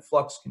sediment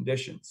flux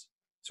conditions.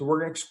 So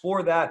we're going to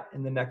explore that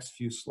in the next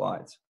few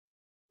slides.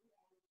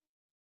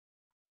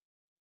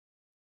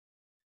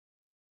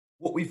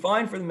 What we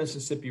find for the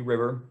Mississippi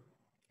River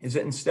is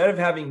that instead of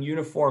having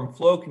uniform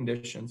flow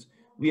conditions,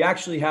 we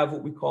actually have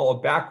what we call a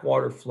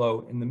backwater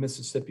flow in the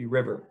Mississippi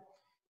River.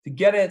 To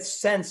get a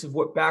sense of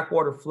what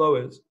backwater flow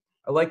is,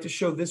 I'd like to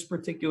show this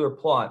particular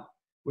plot,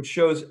 which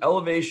shows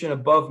elevation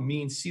above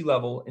mean sea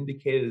level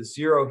indicated as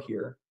 0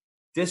 here,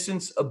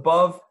 distance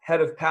above head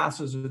of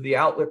passes of the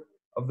outlet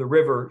of the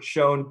river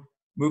shown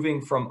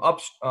moving from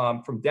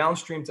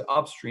downstream to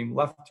upstream,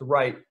 left to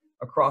right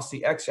across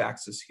the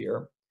x-axis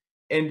here,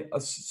 and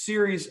a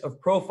series of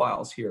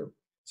profiles here.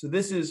 So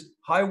this is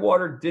high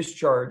water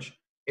discharge,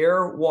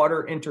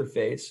 air-water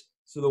interface,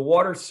 so the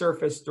water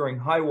surface during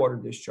high water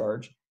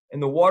discharge,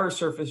 and the water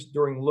surface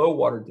during low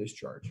water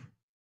discharge.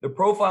 The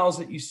profiles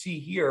that you see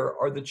here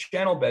are the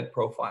channel bed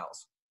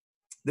profiles.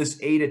 This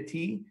A to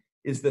T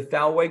is the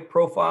Thalweg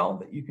profile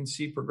that you can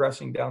see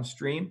progressing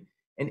downstream,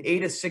 and A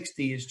to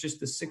 60 is just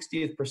the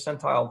 60th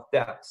percentile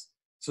depth.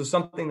 So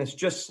something that's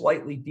just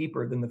slightly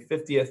deeper than the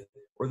 50th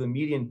or the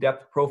median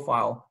depth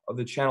profile of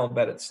the channel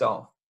bed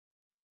itself.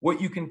 What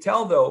you can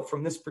tell though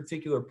from this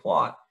particular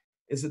plot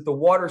is that the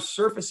water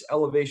surface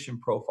elevation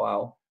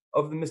profile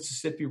of the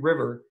Mississippi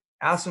River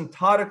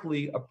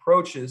asymptotically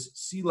approaches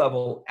sea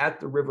level at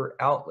the river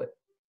outlet.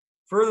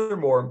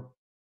 Furthermore,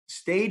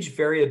 stage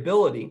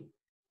variability,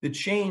 the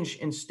change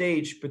in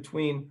stage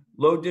between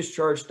low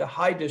discharge to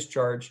high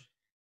discharge,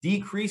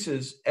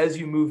 decreases as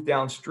you move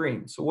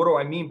downstream. So what do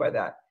I mean by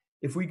that?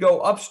 If we go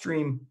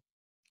upstream,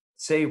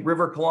 say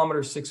river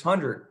kilometer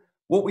 600,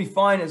 what we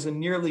find is a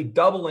nearly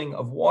doubling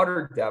of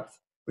water depth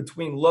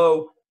between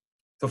low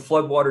to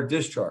floodwater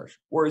discharge.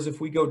 Whereas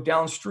if we go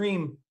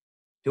downstream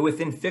to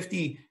within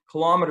 50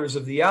 kilometers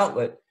of the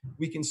outlet,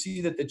 we can see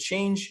that the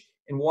change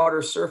in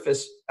water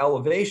surface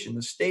elevation,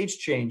 the stage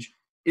change,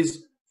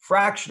 is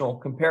fractional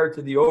compared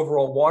to the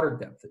overall water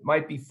depth. It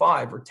might be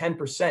 5 or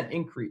 10%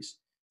 increase.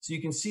 So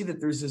you can see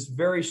that there's this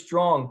very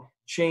strong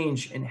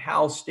change in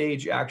how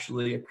stage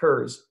actually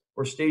occurs,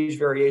 or stage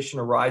variation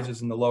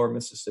arises in the lower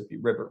Mississippi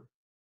River.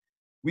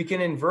 We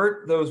can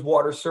invert those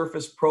water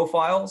surface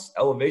profiles,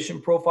 elevation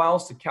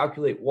profiles, to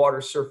calculate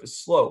water surface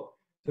slope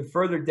to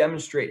further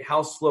demonstrate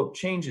how slope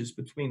changes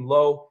between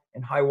low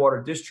and high water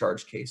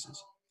discharge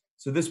cases.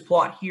 So this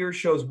plot here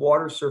shows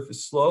water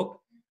surface slope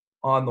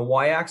on the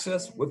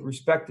y-axis with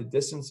respect to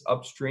distance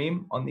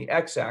upstream on the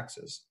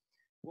x-axis.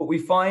 What we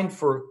find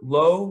for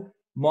low,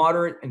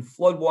 moderate, and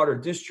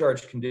floodwater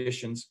discharge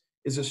conditions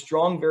is a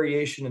strong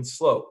variation in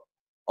slope.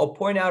 I'll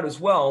point out as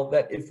well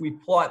that if we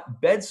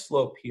plot bed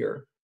slope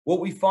here, what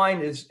we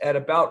find is at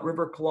about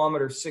river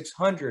kilometer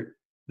 600,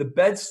 the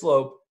bed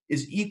slope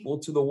is equal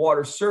to the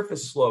water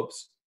surface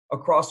slopes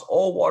across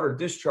all water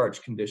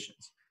discharge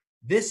conditions.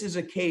 This is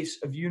a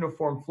case of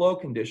uniform flow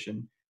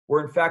condition,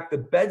 where in fact the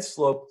bed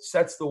slope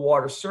sets the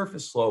water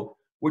surface slope,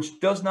 which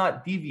does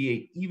not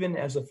deviate even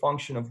as a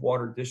function of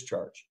water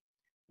discharge.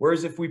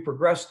 Whereas if we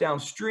progress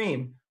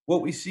downstream,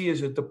 what we see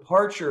is a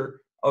departure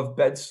of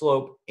bed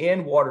slope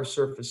and water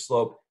surface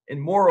slope,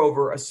 and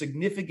moreover, a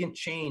significant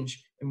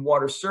change in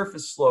water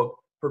surface slope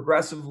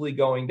progressively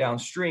going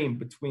downstream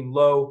between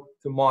low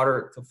to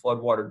moderate to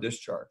floodwater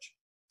discharge.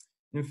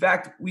 In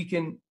fact,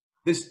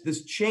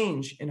 this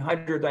change in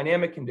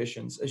hydrodynamic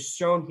conditions, as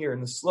shown here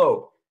in the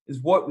slope, is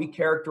what we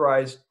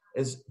characterize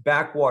as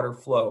backwater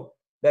flow.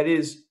 That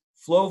is,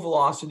 flow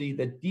velocity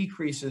that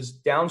decreases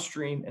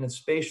downstream in a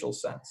spatial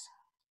sense.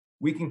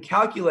 We can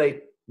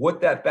calculate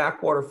what that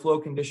backwater flow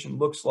condition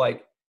looks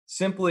like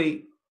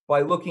simply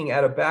by looking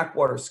at a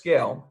backwater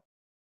scale.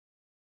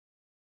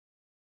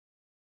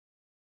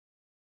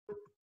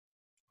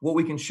 What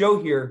we can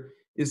show here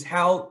is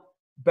how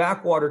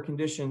backwater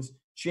conditions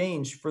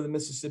change for the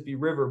Mississippi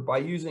River by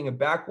using a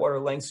backwater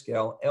length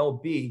scale,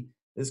 LB,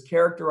 that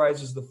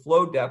characterizes the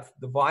flow depth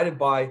divided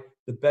by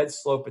the bed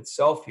slope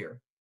itself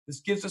here. This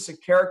gives us a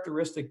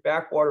characteristic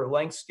backwater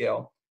length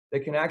scale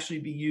that can actually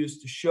be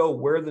used to show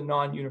where the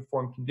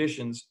non-uniform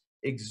conditions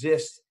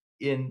exist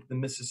in the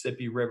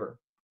Mississippi River.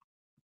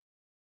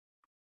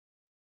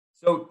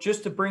 So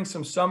just to bring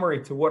some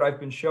summary to what I've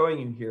been showing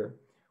you here,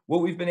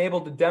 what we've been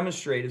able to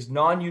demonstrate is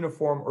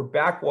non-uniform or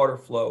backwater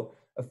flow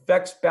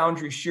affects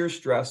boundary shear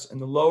stress in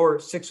the lower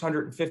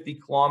 650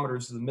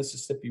 kilometers of the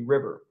Mississippi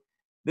River.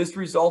 This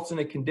results in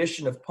a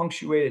condition of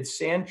punctuated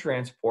sand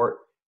transport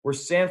where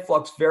sand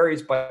flux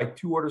varies by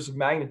 2 orders of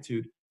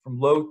magnitude from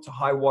low to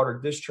high water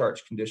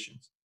discharge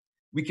conditions.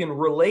 We can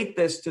relate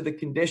this to the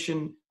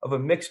condition of a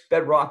mixed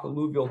bedrock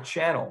alluvial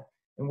channel.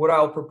 And what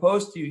I'll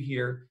propose to you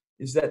here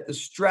is that the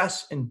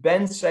stress in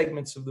bend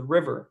segments of the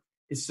river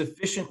is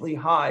sufficiently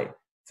high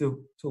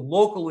to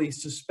locally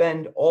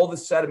suspend all the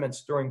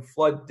sediments during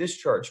flood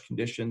discharge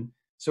condition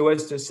so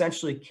as to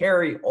essentially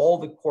carry all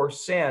the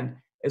coarse sand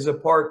as a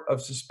part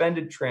of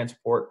suspended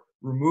transport,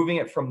 removing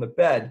it from the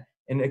bed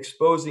and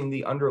exposing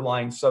the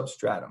underlying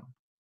substratum.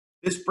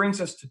 This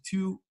brings us to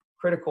 2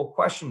 critical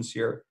questions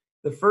here.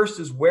 The first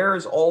is, where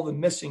is all the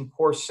missing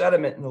coarse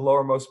sediment in the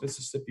lowermost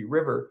Mississippi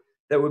River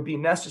that would be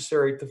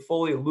necessary to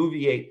fully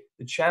alluviate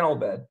the channel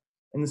bed?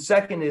 And the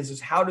second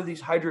is how do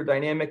these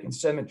hydrodynamic and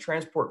sediment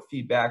transport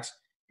feedbacks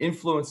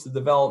influence the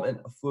development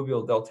of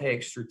fluvial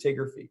deltaic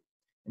stratigraphy?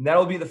 And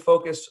that'll be the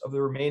focus of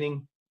the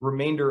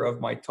remainder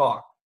of my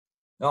talk.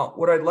 Now,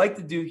 what I'd like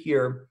to do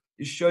here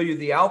is show you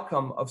the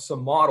outcome of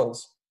some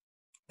models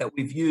that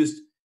we've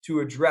used to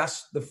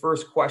address the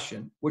first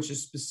question, which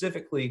is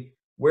specifically,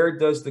 where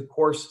does the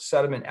coarse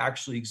sediment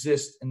actually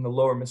exist in the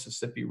lower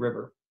Mississippi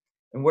River?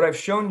 And what I've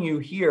shown you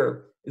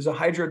here is a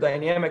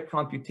hydrodynamic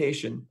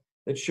computation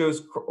that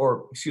shows,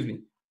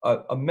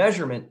 a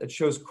measurement that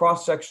shows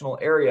cross-sectional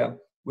area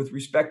with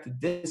respect to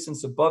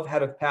distance above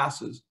head of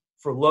passes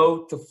for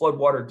low to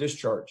floodwater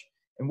discharge.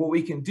 And what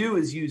we can do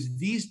is use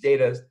these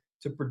data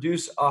to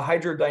produce a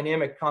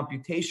hydrodynamic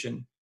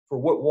computation for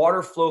what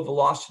water flow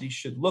velocity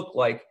should look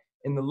like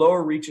in the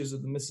lower reaches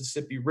of the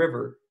Mississippi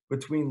River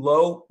between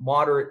low,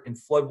 moderate, and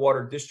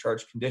floodwater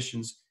discharge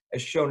conditions,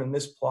 as shown in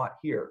this plot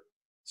here.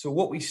 So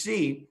what we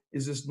see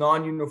is this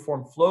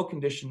non-uniform flow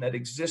condition that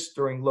exists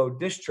during low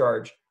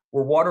discharge,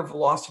 where water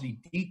velocity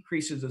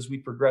decreases as we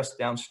progress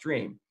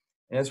downstream.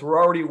 And as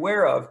we're already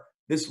aware of,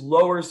 this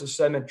lowers the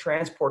sediment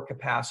transport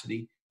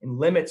capacity and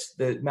limits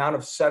the amount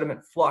of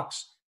sediment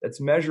flux that's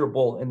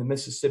measurable in the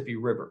Mississippi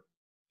River.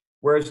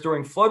 Whereas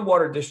during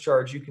floodwater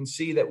discharge, you can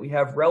see that we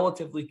have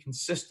relatively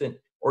consistent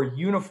or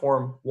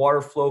uniform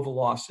water flow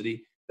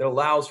velocity that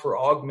allows for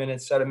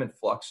augmented sediment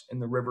flux in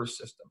the river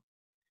system.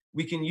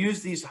 We can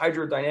use these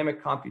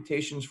hydrodynamic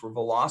computations for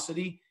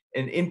velocity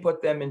and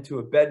input them into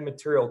a bed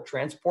material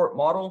transport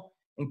model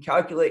and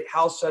calculate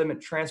how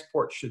sediment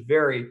transport should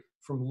vary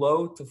from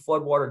low to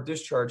floodwater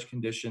discharge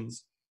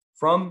conditions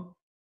from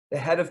the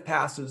head of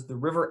passes, the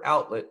river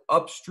outlet,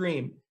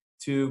 upstream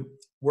to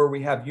where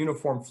we have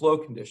uniform flow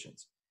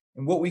conditions.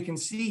 And what we can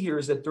see here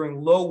is that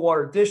during low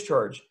water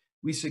discharge,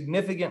 we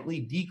significantly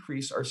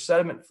decrease our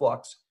sediment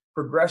flux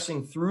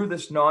progressing through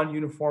this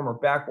non-uniform or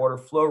backwater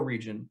flow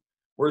region.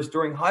 Whereas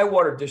during high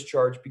water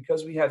discharge,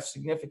 because we have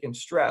significant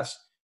stress,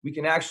 we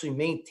can actually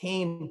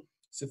maintain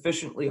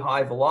sufficiently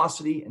high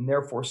velocity and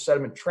therefore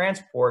sediment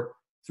transport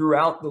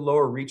throughout the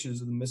lower reaches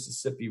of the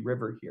Mississippi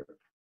River here.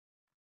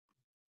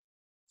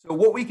 So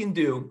what we can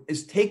do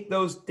is take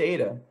those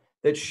data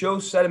that show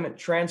sediment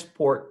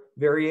transport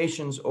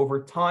variations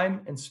over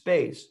time and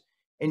space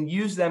and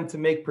use them to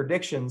make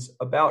predictions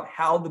about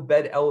how the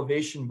bed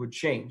elevation would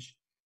change.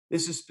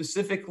 This is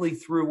specifically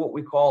through what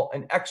we call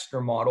an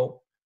Exner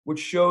model, which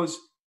shows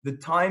the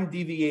time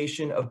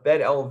deviation of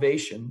bed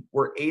elevation,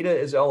 where eta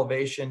is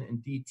elevation and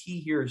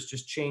dt here is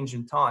just change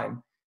in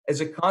time,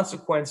 as a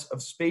consequence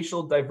of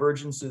spatial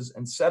divergences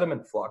and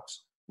sediment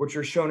flux, which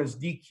are shown as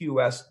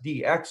dqs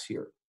dx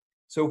here.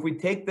 So if we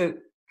take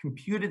the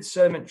computed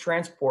sediment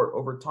transport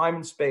over time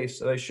and space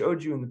that I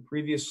showed you in the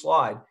previous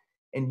slide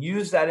and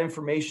use that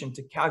information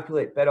to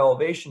calculate bed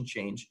elevation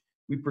change,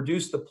 we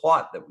produce the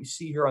plot that we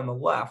see here on the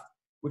left,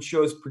 which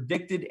shows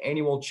predicted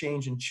annual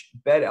change in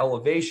bed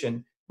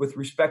elevation with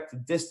respect to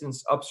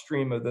distance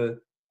upstream of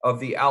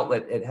the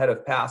outlet at head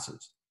of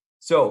passes.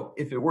 So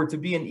if it were to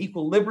be an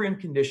equilibrium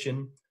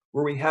condition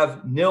where we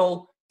have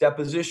nil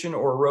deposition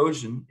or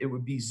erosion, it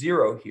would be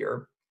 0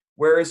 here.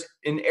 Whereas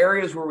in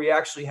areas where we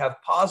actually have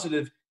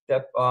positive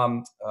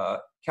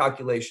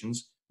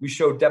calculations, we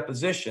show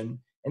deposition.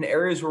 In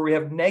areas where we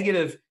have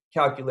negative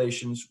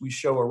calculations, we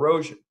show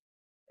erosion.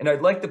 And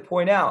I'd like to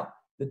point out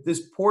that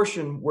this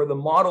portion where the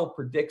model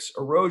predicts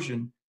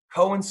erosion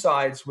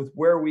coincides with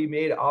where we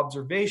made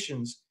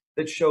observations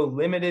that show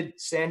limited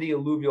sandy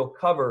alluvial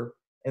cover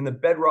and the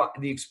bedrock,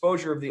 the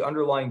exposure of the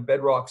underlying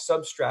bedrock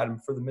substratum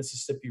for the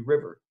Mississippi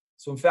River.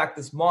 So in fact,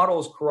 this model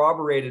is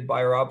corroborated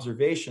by our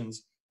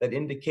observations that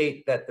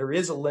indicate that there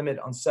is a limit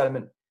on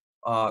sediment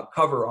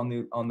cover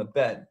on the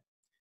bed.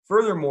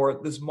 Furthermore,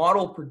 this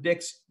model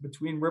predicts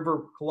between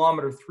river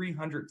kilometer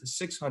 300 to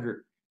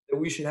 600 that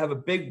we should have a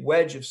big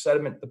wedge of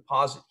sediment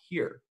deposit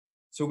here.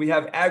 So we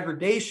have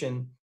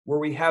aggradation where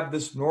we have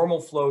this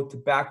normal flow to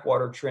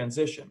backwater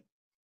transition.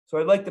 So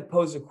I'd like to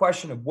pose a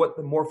question of what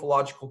the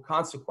morphological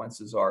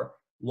consequences are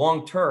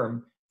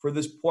long-term for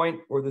this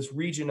point or this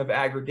region of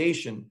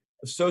aggradation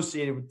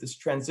associated with this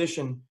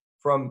transition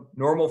from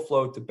normal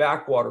flow to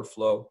backwater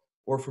flow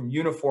or from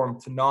uniform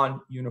to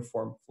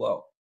non-uniform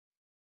flow.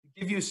 To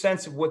give you a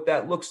sense of what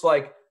that looks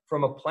like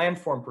from a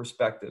planform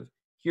perspective,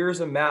 here's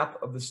a map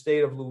of the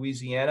state of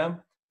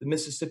Louisiana. The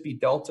Mississippi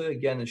Delta,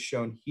 again, is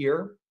shown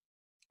here.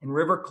 And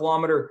river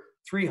kilometer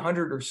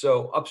 300 or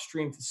so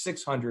upstream to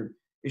 600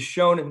 is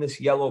shown in this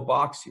yellow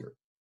box here.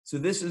 So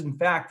this is, in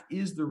fact,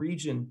 is the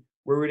region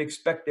where we'd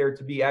expect there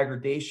to be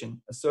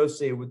aggradation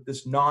associated with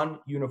this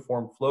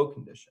non-uniform flow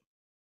condition.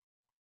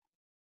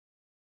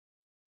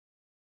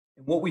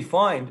 And what we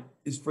find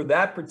is for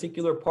that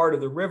particular part of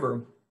the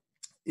river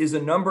is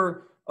a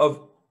number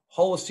of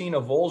Holocene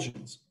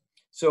avulsions.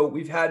 So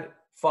we've had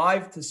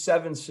 5 to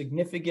 7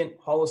 significant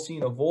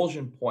Holocene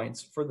avulsion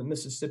points for the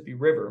Mississippi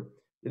River.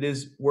 It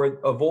is where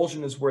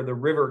avulsion is where the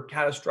river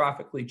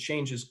catastrophically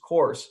changes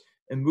course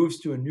and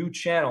moves to a new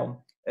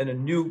channel and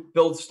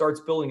starts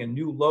building a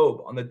new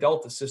lobe on the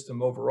delta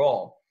system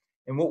overall.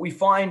 And what we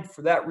find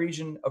for that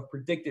region of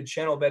predicted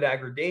channel bed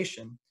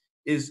aggradation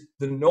is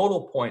the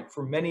nodal point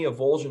for many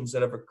avulsions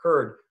that have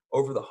occurred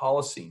over the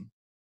Holocene.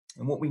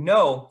 And what we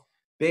know,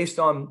 based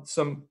on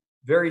some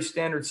very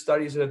standard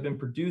studies that have been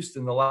produced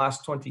in the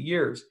last 20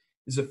 years,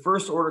 is the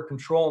first order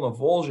control in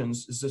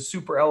avulsions is the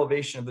super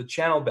elevation of the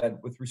channel bed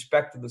with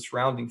respect to the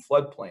surrounding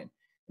floodplain.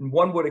 And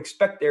one would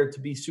expect there to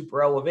be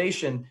super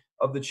elevation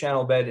of the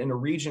channel bed in a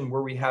region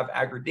where we have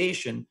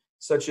aggradation,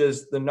 such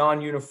as the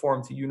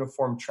non-uniform to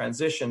uniform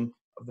transition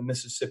of the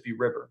Mississippi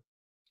River.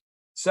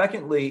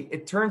 Secondly,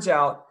 it turns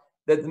out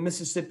that the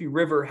Mississippi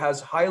River has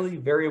highly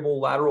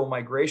variable lateral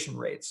migration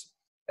rates,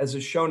 as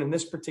is shown in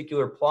this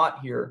particular plot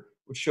here,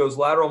 which shows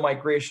lateral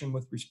migration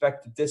with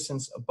respect to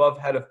distance above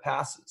head of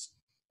passes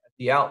at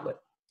the outlet.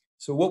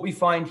 So what we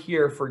find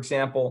here, for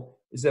example,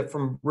 is that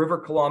from river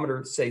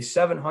kilometer, say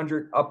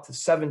 700 up to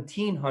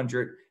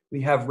 1700,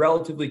 we have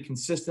relatively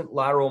consistent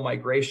lateral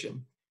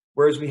migration,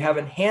 whereas we have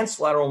enhanced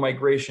lateral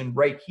migration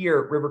right here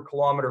at river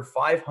kilometer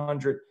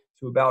 500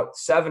 to about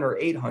 700 or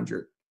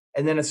 800,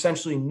 and then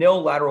essentially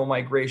nil lateral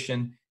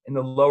migration in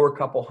the lower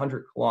couple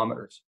hundred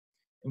kilometers.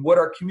 And what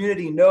our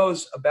community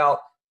knows about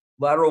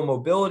lateral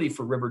mobility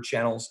for river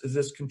channels is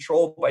it's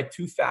controlled by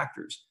 2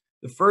 factors.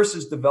 The first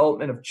is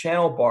development of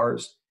channel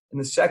bars,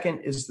 and the second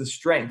is the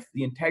strength,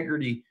 the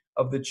integrity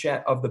of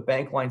the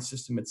bank line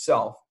system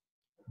itself.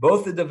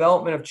 Both the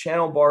development of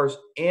channel bars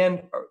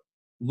and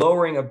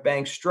lowering of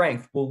bank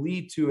strength will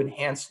lead to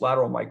enhanced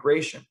lateral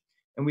migration.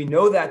 And we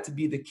know that to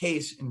be the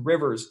case in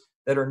rivers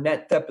that are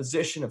net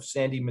deposition of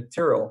sandy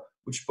material,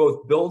 which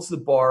both builds the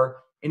bar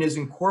and is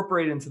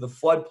incorporated into the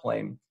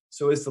floodplain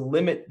so as to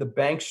limit the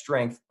bank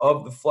strength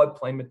of the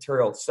floodplain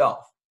material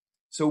itself.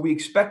 So we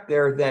expect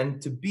there then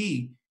to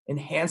be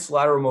enhanced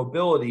lateral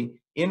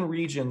mobility in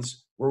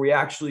regions where we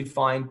actually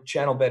find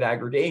channel bed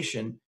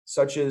aggradation,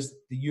 such as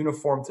the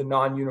uniform to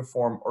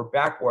non-uniform or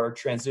backwater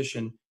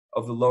transition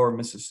of the lower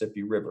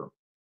Mississippi River.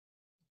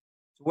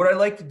 So what I'd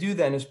like to do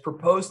then is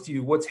propose to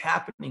you what's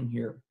happening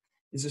here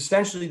is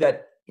essentially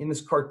that in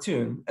this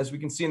cartoon, as we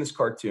can see in this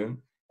cartoon,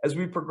 as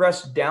we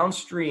progress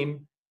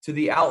downstream to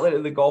the outlet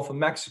of the Gulf of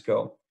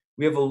Mexico,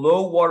 we have a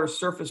low water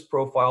surface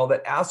profile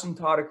that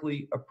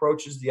asymptotically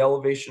approaches the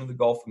elevation of the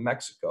Gulf of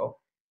Mexico.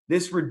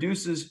 This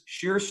reduces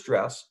shear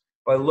stress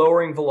by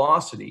lowering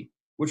velocity,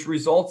 which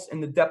results in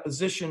the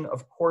deposition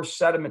of coarse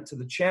sediment to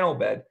the channel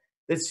bed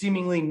that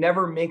seemingly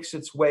never makes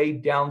its way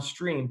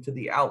downstream to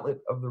the outlet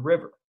of the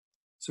river.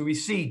 So we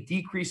see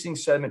decreasing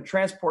sediment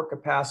transport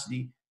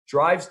capacity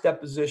drives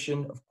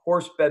deposition of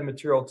coarse bed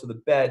material to the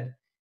bed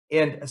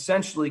and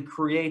essentially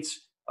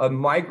creates a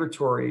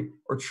migratory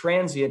or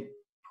transient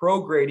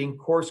prograding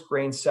coarse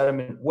grained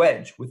sediment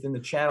wedge within the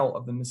channel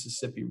of the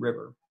Mississippi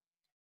River.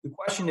 The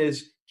question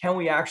is, can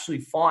we actually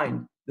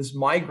find this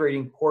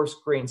migrating coarse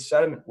grained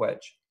sediment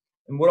wedge?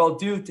 And what I'll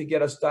do to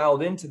get us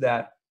dialed into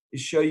that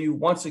is show you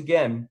once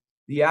again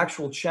the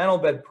actual channel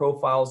bed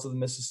profiles of the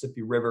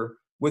Mississippi River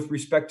with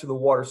respect to the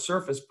water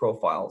surface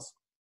profiles.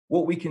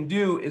 What we can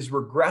do is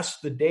regress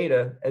the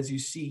data, as you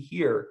see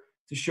here,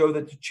 to show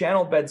that the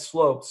channel bed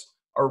slopes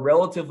are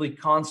relatively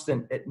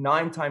constant at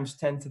 9 times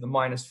 10 to the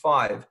minus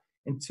 5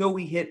 until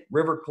we hit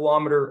river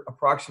kilometer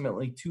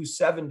approximately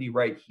 270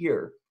 right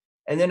here.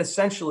 And then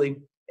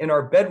essentially in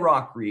our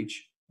bedrock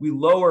reach, we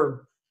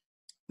lower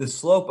the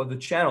slope of the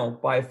channel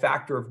by a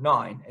factor of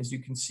 9. As you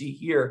can see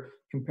here,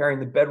 comparing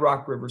the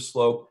bedrock river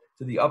slope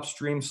to the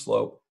upstream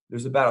slope,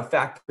 there's about a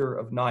factor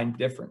of 9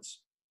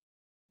 difference.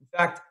 In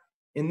fact,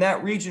 in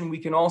that region, we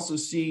can also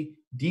see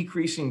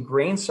decreasing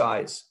grain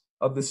size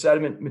of the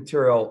sediment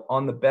material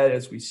on the bed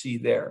as we see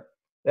there.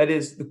 That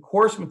is, the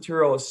coarse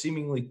material is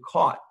seemingly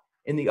caught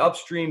in the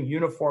upstream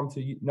uniform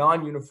to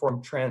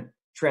non-uniform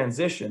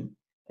transition.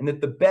 and that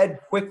the bed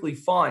quickly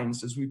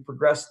finds, as we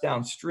progress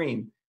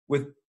downstream,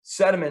 with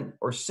sediment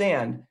or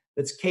sand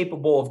that's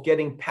capable of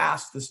getting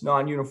past this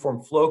non-uniform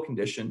flow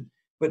condition,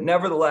 but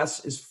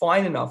nevertheless is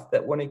fine enough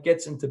that when it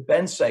gets into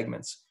bend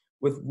segments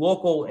with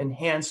local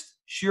enhanced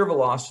shear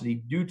velocity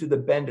due to the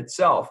bend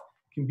itself,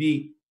 can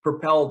be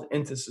propelled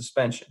into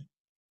suspension.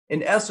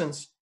 In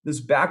essence, this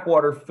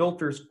backwater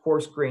filters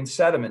coarse grain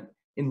sediment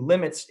and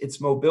limits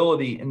its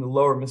mobility in the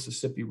lower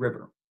Mississippi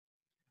River.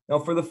 Now,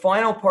 for the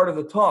final part of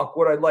the talk,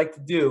 what I'd like to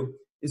do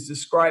is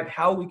describe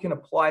how we can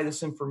apply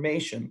this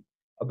information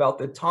about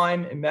the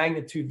time and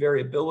magnitude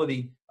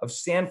variability of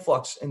sand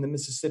flux in the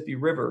Mississippi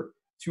River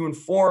to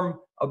inform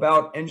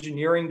about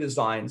engineering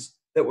designs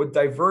that would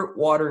divert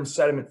water and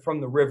sediment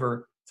from the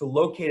river to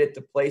locate it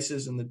to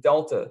places in the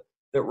delta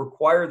that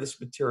require this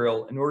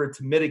material in order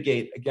to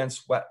mitigate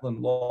against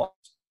wetland loss.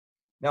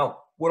 Now,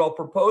 what I'll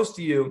propose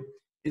to you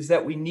is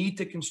that we need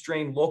to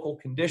constrain local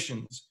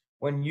conditions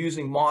when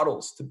using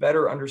models to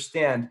better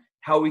understand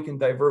how we can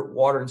divert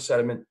water and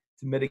sediment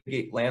to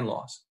mitigate land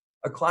loss.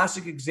 A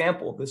classic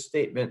example of this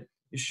statement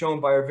is shown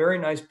by a very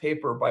nice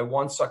paper by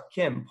Won-Suk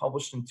Kim,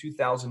 published in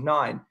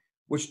 2009,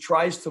 which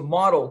tries to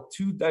model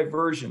two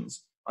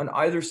diversions on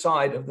either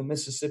side of the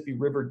Mississippi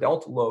River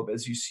Delta lobe,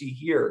 as you see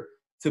here,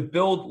 to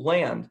build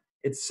land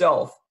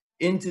itself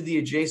into the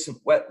adjacent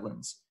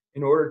wetlands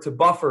in order to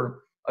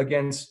buffer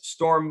against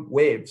storm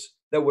waves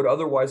that would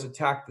otherwise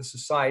attack the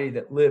society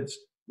that lives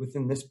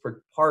within this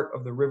part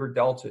of the river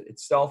delta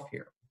itself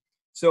here.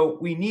 So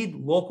we need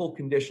local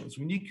conditions.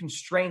 We need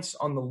constraints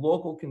on the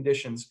local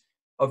conditions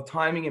of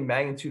timing and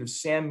magnitude of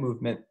sand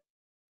movement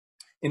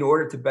in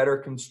order to better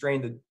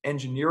constrain the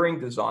engineering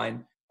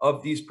design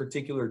of these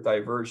particular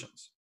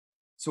diversions.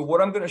 So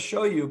what I'm going to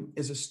show you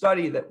is a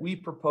study that we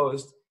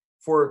proposed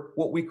for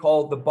what we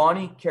call the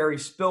Bonnie Carey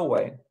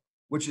Spillway,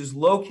 which is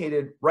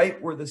located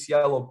right where this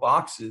yellow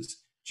box is,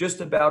 just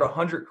about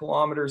 100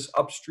 kilometers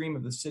upstream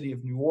of the city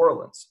of New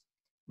Orleans.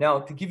 Now,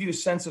 to give you a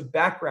sense of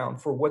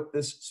background for what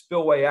this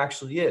spillway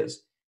actually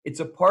is, it's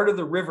a part of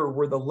the river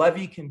where the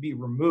levee can be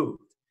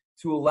removed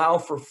to allow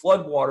for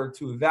floodwater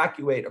to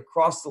evacuate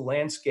across the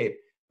landscape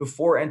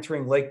before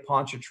entering Lake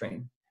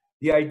Pontchartrain.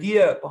 The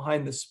idea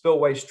behind the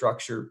spillway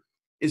structure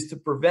is to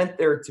prevent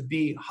there to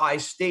be high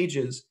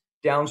stages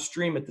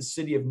downstream at the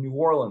city of New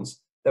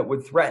Orleans that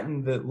would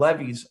threaten the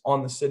levees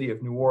on the city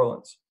of New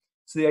Orleans.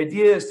 So the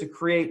idea is to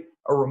create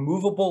a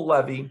removable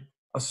levee,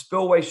 a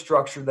spillway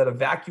structure that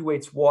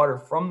evacuates water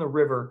from the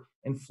river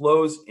and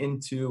flows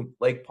into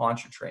Lake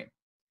Pontchartrain.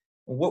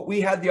 And what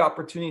we had the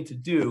opportunity to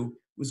do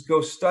was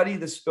go study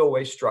the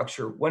spillway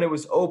structure when it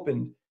was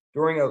opened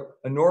during an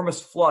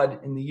enormous flood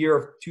in the year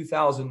of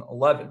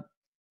 2011.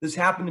 This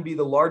happened to be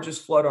the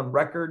largest flood on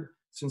record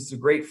since the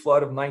Great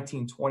Flood of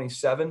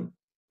 1927.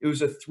 It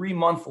was a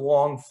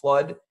 3-month-long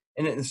flood,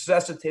 and it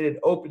necessitated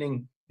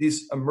opening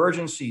this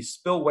emergency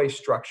spillway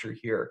structure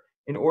here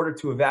in order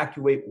to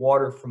evacuate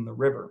water from the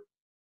river.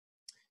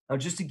 Now,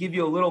 just to give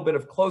you a little bit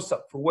of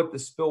close-up for what the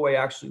spillway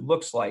actually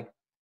looks like,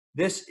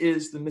 this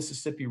is the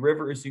Mississippi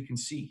River, as you can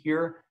see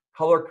here,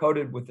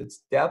 color-coded with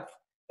its depth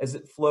as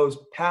it flows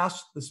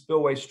past the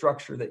spillway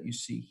structure that you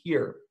see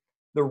here.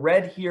 The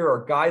red here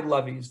are guide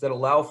levees that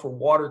allow for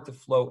water to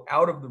flow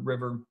out of the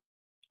river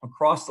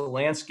across the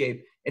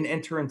landscape and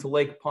enter into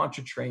Lake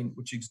Pontchartrain,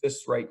 which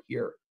exists right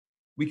here.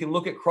 We can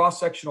look at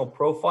cross-sectional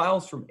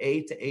profiles from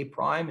A to A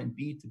prime and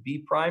B to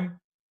B prime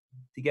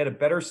to get a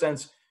better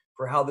sense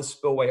for how the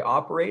spillway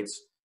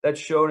operates. That's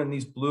shown in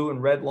these blue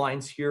and red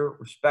lines here,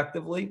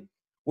 respectively.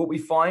 What we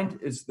find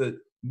is the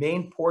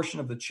main portion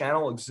of the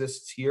channel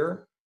exists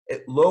here.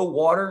 At low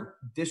water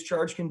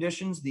discharge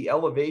conditions, the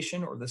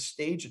elevation or the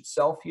stage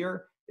itself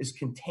here is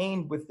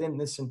contained within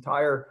this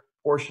entire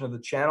portion of the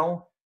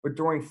channel. But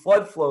during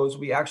flood flows,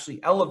 we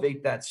actually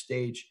elevate that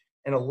stage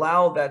and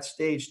allow that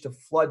stage to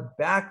flood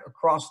back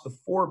across the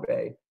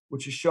forebay,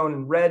 which is shown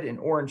in red and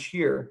orange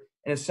here,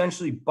 and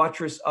essentially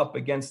buttress up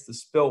against the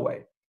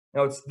spillway.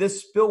 Now, it's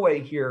this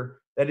spillway here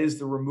that is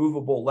the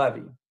removable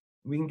levee.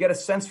 We can get a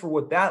sense for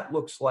what that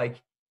looks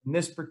like in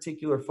this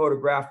particular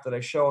photograph that I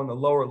show in the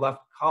lower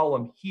left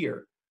column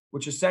here,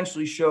 which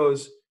essentially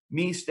shows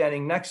me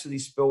standing next to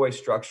these spillway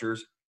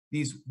structures,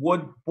 these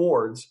wood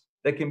boards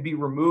that can be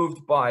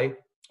removed by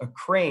a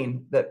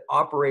crane that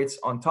operates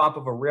on top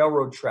of a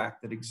railroad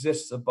track that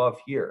exists above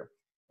here.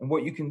 And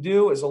what you can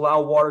do is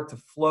allow water to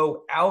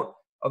flow out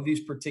of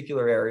these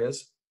particular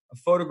areas. A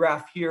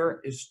photograph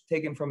here is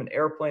taken from an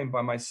airplane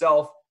by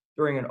myself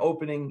during an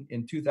opening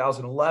in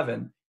 2011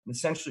 and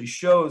essentially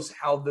shows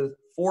how the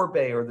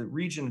forebay or the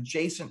region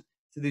adjacent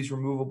to these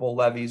removable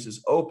levees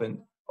is opened,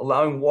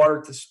 allowing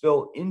water to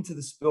spill into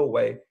the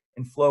spillway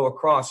and flow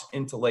across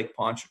into Lake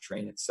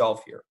Pontchartrain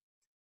itself here.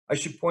 I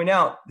should point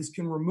out this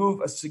can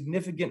remove a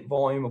significant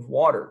volume of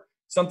water,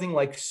 something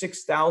like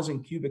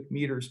 6,000 cubic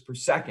meters per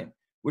second,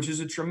 which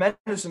is a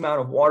tremendous amount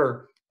of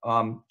water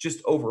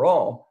just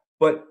overall.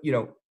 But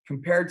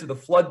compared to the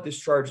flood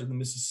discharge of the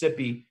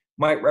Mississippi,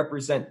 might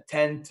represent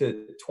 10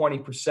 to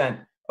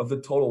 20% of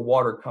the total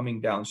water coming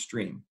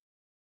downstream.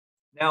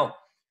 Now,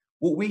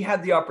 What we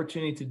had the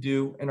opportunity to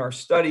do in our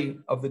study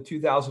of the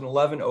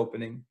 2011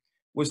 opening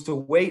was to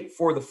wait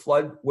for the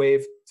flood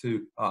wave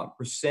to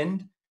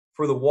rescind,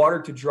 for the water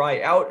to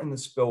dry out in the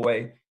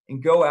spillway,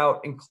 and go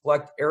out and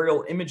collect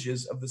aerial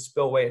images of the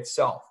spillway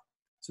itself.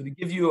 So to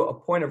give you a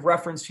point of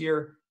reference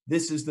here,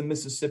 this is the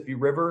Mississippi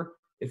River.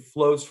 It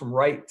flows from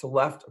right to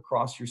left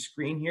across your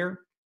screen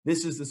here.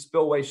 This is the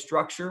spillway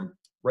structure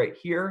right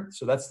here.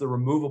 So that's the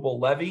removable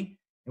levee.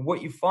 And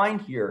what you find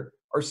here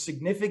are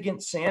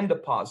significant sand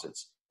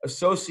deposits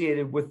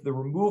associated with the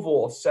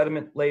removal of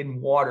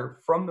sediment-laden water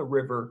from the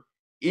river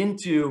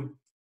into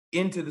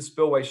the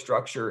spillway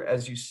structure,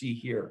 as you see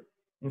here.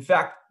 In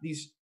fact,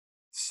 these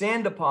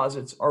sand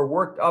deposits are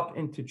worked up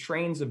into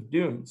trains of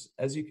dunes,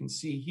 as you can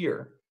see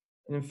here.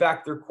 And in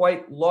fact, they're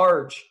quite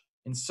large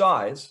in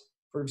size.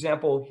 For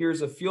example,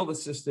 here's a field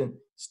assistant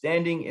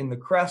standing in the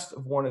crest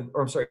of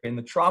in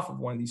the trough of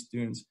one of these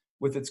dunes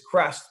with its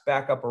crest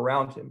back up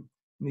around him.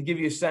 And to give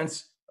you a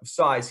sense of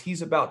size,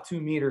 he's about 2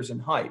 meters in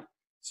height.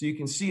 So you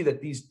can see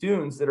that these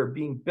dunes that are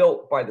being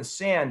built by the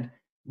sand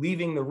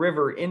leaving the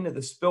river into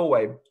the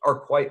spillway are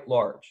quite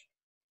large.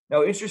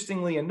 Now,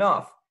 interestingly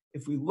enough,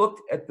 if we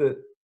looked at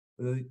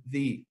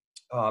the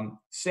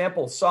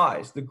sample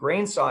size, the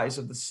grain size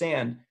of the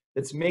sand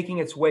that's making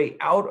its way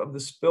out of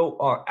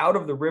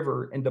the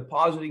river and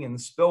depositing in the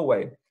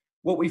spillway,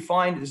 what we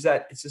find is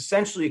that it's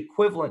essentially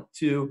equivalent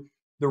to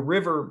the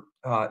river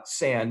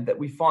sand that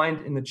we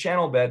find in the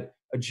channel bed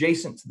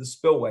adjacent to the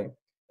spillway.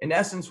 In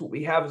essence, what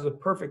we have is a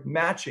perfect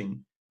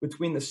matching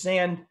between the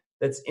sand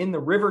that's in the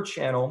river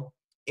channel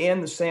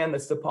and the sand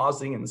that's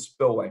depositing in the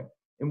spillway.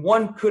 And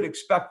one could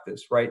expect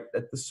this, right?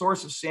 That the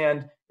source of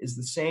sand is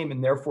the same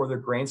and therefore their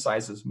grain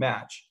sizes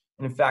match.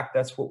 And in fact,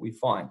 that's what we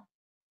find.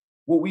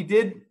 What we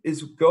did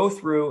is go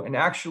through and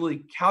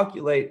actually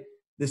calculate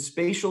the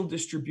spatial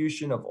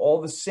distribution of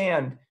all the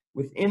sand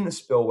within the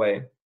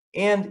spillway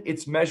and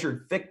its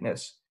measured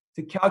thickness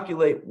to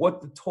calculate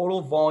what the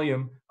total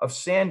volume of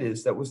sand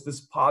is that was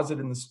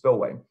deposited in the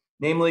spillway,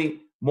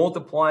 namely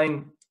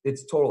multiplying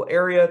its total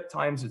area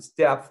times its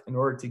depth in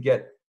order to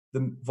get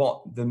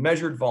the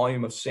measured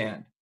volume of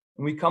sand.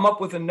 And we come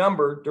up with a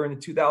number during the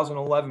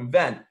 2011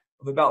 event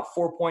of about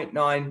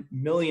 4.9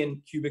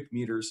 million cubic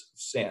meters of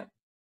sand.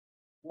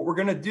 What we're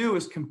going to do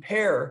is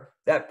compare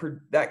that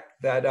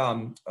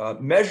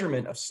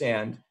measurement of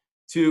sand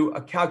to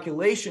a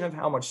calculation of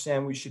how much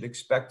sand we should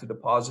expect to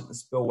deposit in the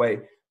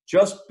spillway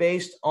just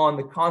based on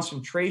the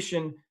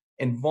concentration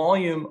and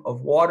volume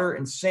of water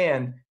and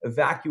sand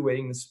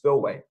evacuating the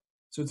spillway.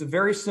 So it's a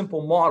very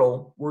simple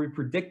model where we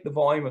predict the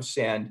volume of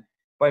sand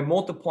by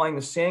multiplying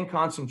the sand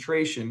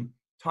concentration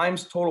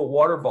times total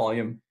water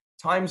volume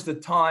times the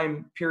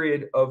time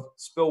period of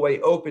spillway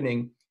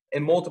opening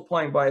and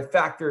multiplying by a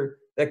factor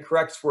that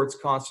corrects for its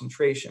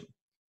concentration.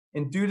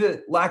 And due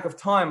to lack of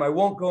time, I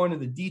won't go into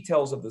the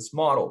details of this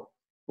model,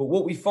 but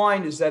what we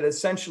find is that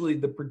essentially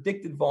the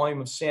predicted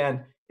volume of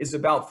sand is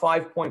about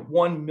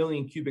 5.1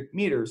 million cubic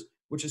meters,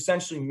 which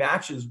essentially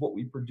matches what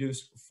we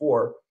produced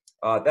before,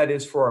 that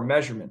is for our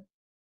measurement.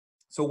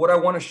 So what I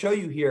want to show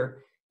you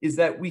here is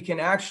that we can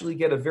actually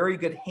get a very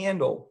good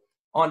handle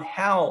on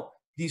how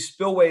these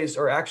spillways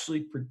are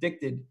actually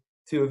predicted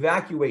to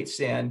evacuate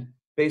sand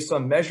based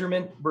on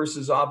measurement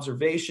versus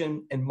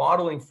observation and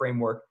modeling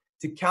framework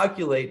to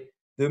calculate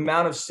the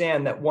amount of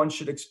sand that one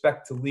should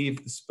expect to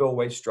leave the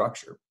spillway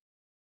structure.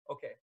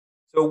 Okay,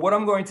 so what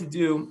I'm going to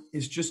do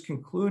is just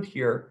conclude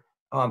here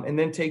and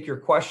then take your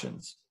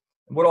questions.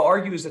 And what I'll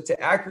argue is that to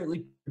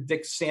accurately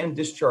predict sand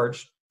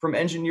discharge from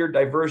engineered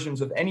diversions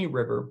of any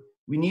river,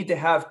 we need to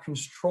have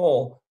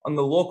control on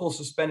the local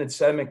suspended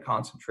sediment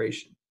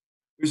concentration.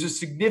 There's a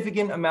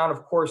significant amount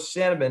of coarse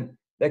sediment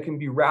that can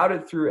be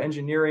routed through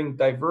engineering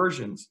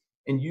diversions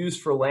and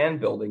used for land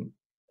building.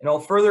 And I'll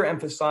further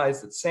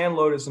emphasize that sand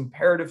load is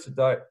imperative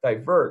to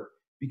divert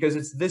because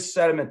it's this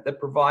sediment that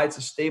provides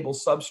a stable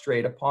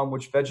substrate upon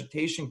which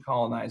vegetation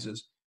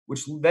colonizes,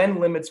 which then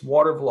limits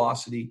water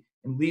velocity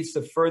and leads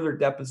to further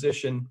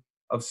deposition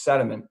of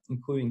sediment,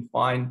 including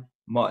fine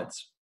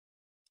muds.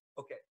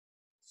 Okay,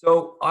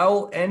 so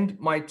I'll end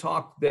my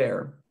talk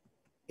there.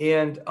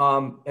 And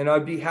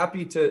I'd be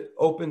happy to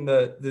open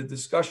the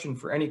discussion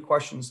for any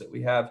questions that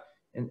we have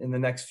in the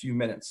next few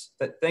minutes.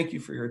 Thank you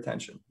for your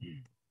attention.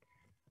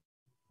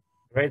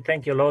 Great,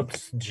 thank you a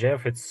lot,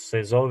 Jeff. It's,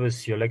 as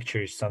always, your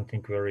lecture is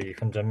something very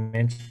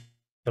fundamental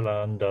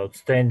and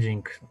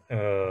outstanding,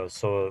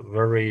 so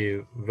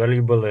very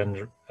valuable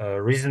and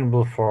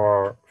reasonable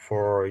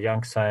for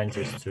young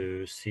scientists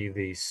to see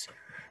this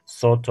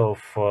sort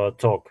of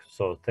talk.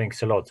 So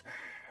thanks a lot.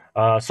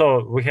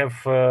 So we have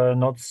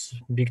not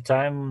big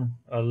time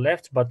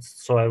left, but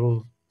so I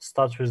will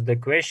start with the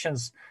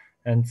questions.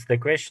 And the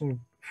question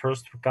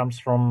first comes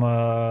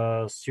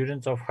from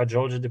student of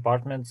hydrology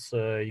department,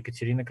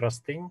 Ekaterina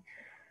Krastin.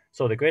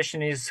 So the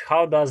question is,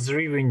 how does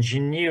river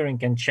engineering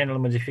and channel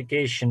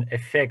modification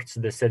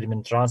affect the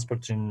sediment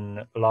transport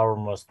in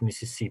lowermost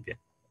Mississippi?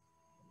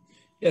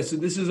 Yeah, so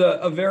this is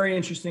a very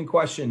interesting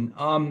question.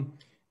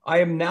 I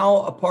am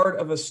now a part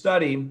of a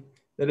study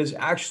that is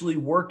actually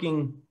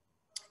working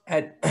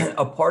at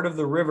a part of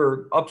the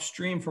river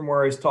upstream from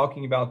where I was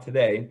talking about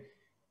today,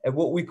 at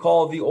what we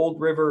call the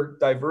Old River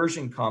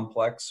Diversion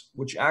Complex,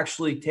 which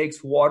actually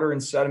takes water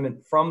and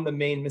sediment from the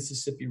main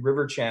Mississippi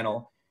River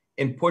channel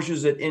and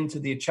pushes it into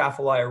the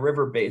Atchafalaya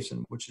River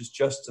Basin, which is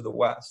just to the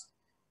west.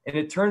 And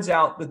it turns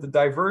out that the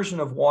diversion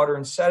of water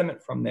and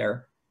sediment from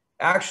there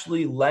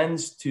actually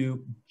lends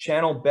to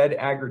channel bed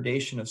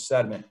aggradation of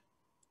sediment.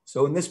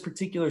 So in this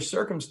particular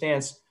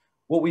circumstance,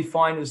 what we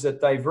find is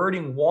that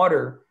diverting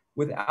water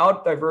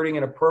without diverting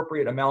an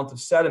appropriate amount of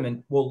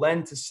sediment will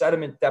lend to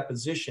sediment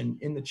deposition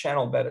in the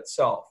channel bed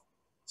itself.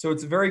 So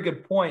it's a very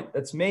good point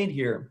that's made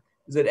here,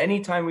 is that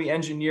anytime we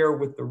engineer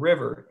with the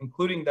river,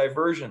 including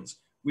diversions,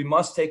 we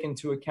must take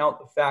into account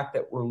the fact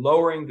that we're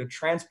lowering the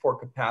transport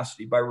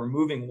capacity by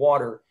removing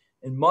water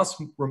and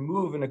must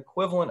remove an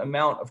equivalent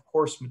amount of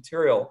coarse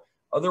material.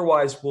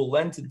 Otherwise, will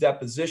lend to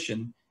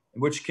deposition,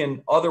 which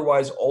can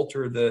otherwise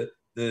alter the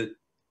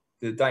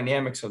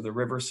dynamics of the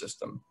river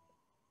system.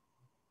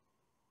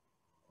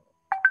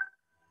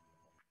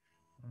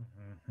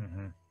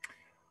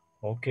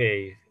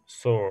 Okay,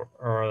 so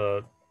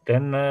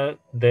then the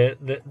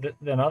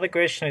another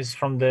question is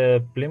from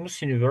the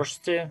Plymouth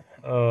University,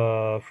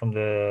 from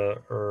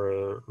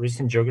the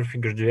recent geography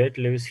graduate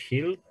Lewis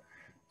Hill.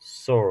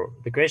 So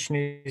the question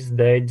is,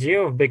 the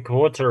idea of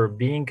backwater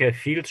being a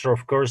filter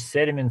of coarse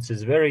sediments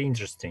is very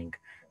interesting.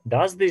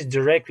 Does this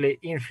directly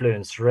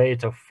influence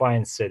rate of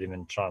fine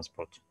sediment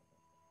transport?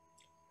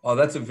 Oh,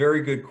 that's a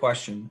very good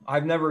question.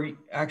 I've never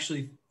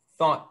actually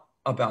thought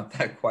about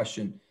that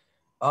question.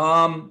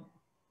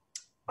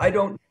 I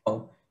don't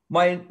know.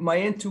 My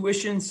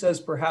intuition says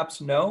perhaps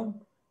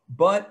no,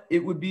 but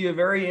it would be a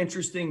very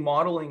interesting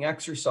modeling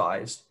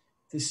exercise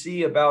to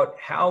see about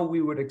how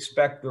we would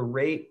expect the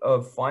rate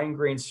of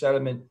fine-grained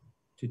sediment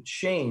to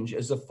change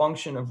as a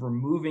function of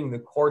removing the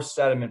coarse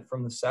sediment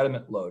from the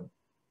sediment load.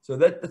 So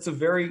that's a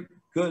very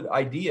good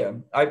idea.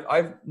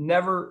 I've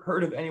never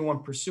heard of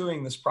anyone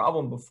pursuing this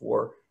problem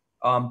before,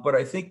 but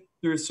I think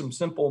there's some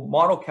simple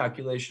model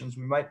calculations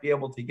we might be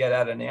able to get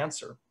at an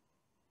answer.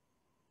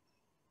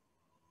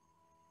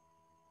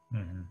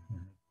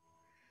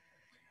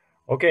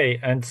 Okay,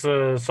 and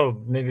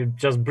so maybe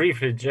just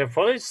briefly, Jeff,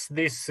 what is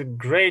this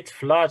great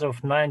flood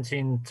of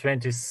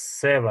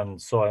 1927?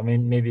 So I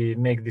mean, maybe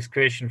make this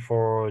question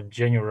for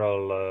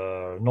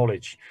general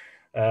knowledge.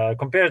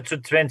 Compared to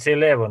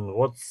 2011,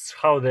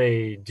 how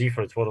they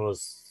differed? What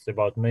was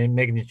about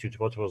magnitude?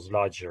 What was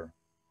larger?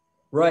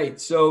 Right.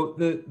 So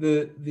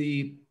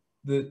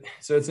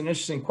so it's an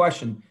interesting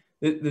question.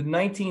 The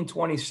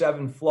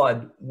 1927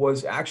 flood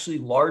was actually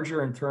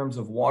larger in terms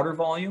of water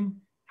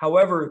volume.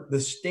 However, the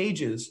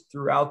stages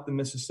throughout the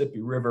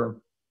Mississippi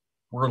River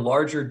were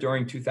larger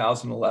during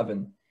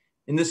 2011.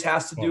 And this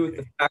has to do with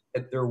the fact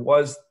that there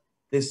was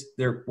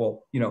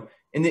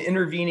in the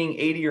intervening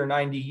 80 or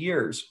 90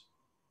 years,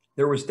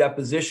 there was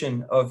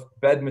deposition of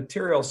bed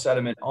material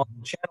sediment on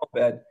the channel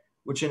bed,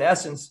 which in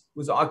essence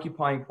was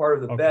occupying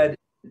part of the bed,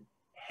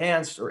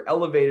 enhanced or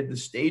elevated the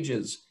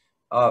stages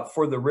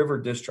for the river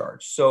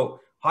discharge.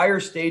 So higher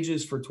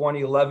stages for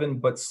 2011,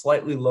 but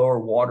slightly lower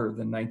water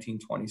than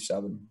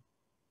 1927.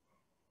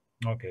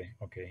 Okay,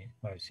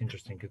 it's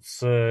interesting.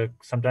 It's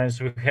sometimes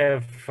we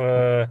have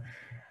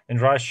in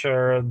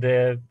Russia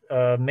the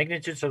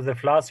magnitudes of the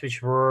floods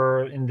which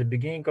were in the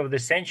beginning of the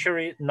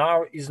century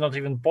now is not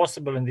even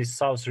possible in this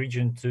south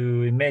region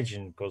to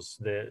imagine, because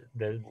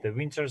the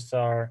winters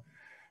are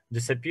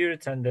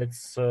disappeared, and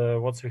that's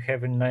what we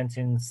have in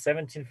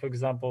 1917, for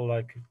example,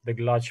 like the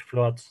large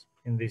flood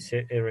in this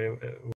area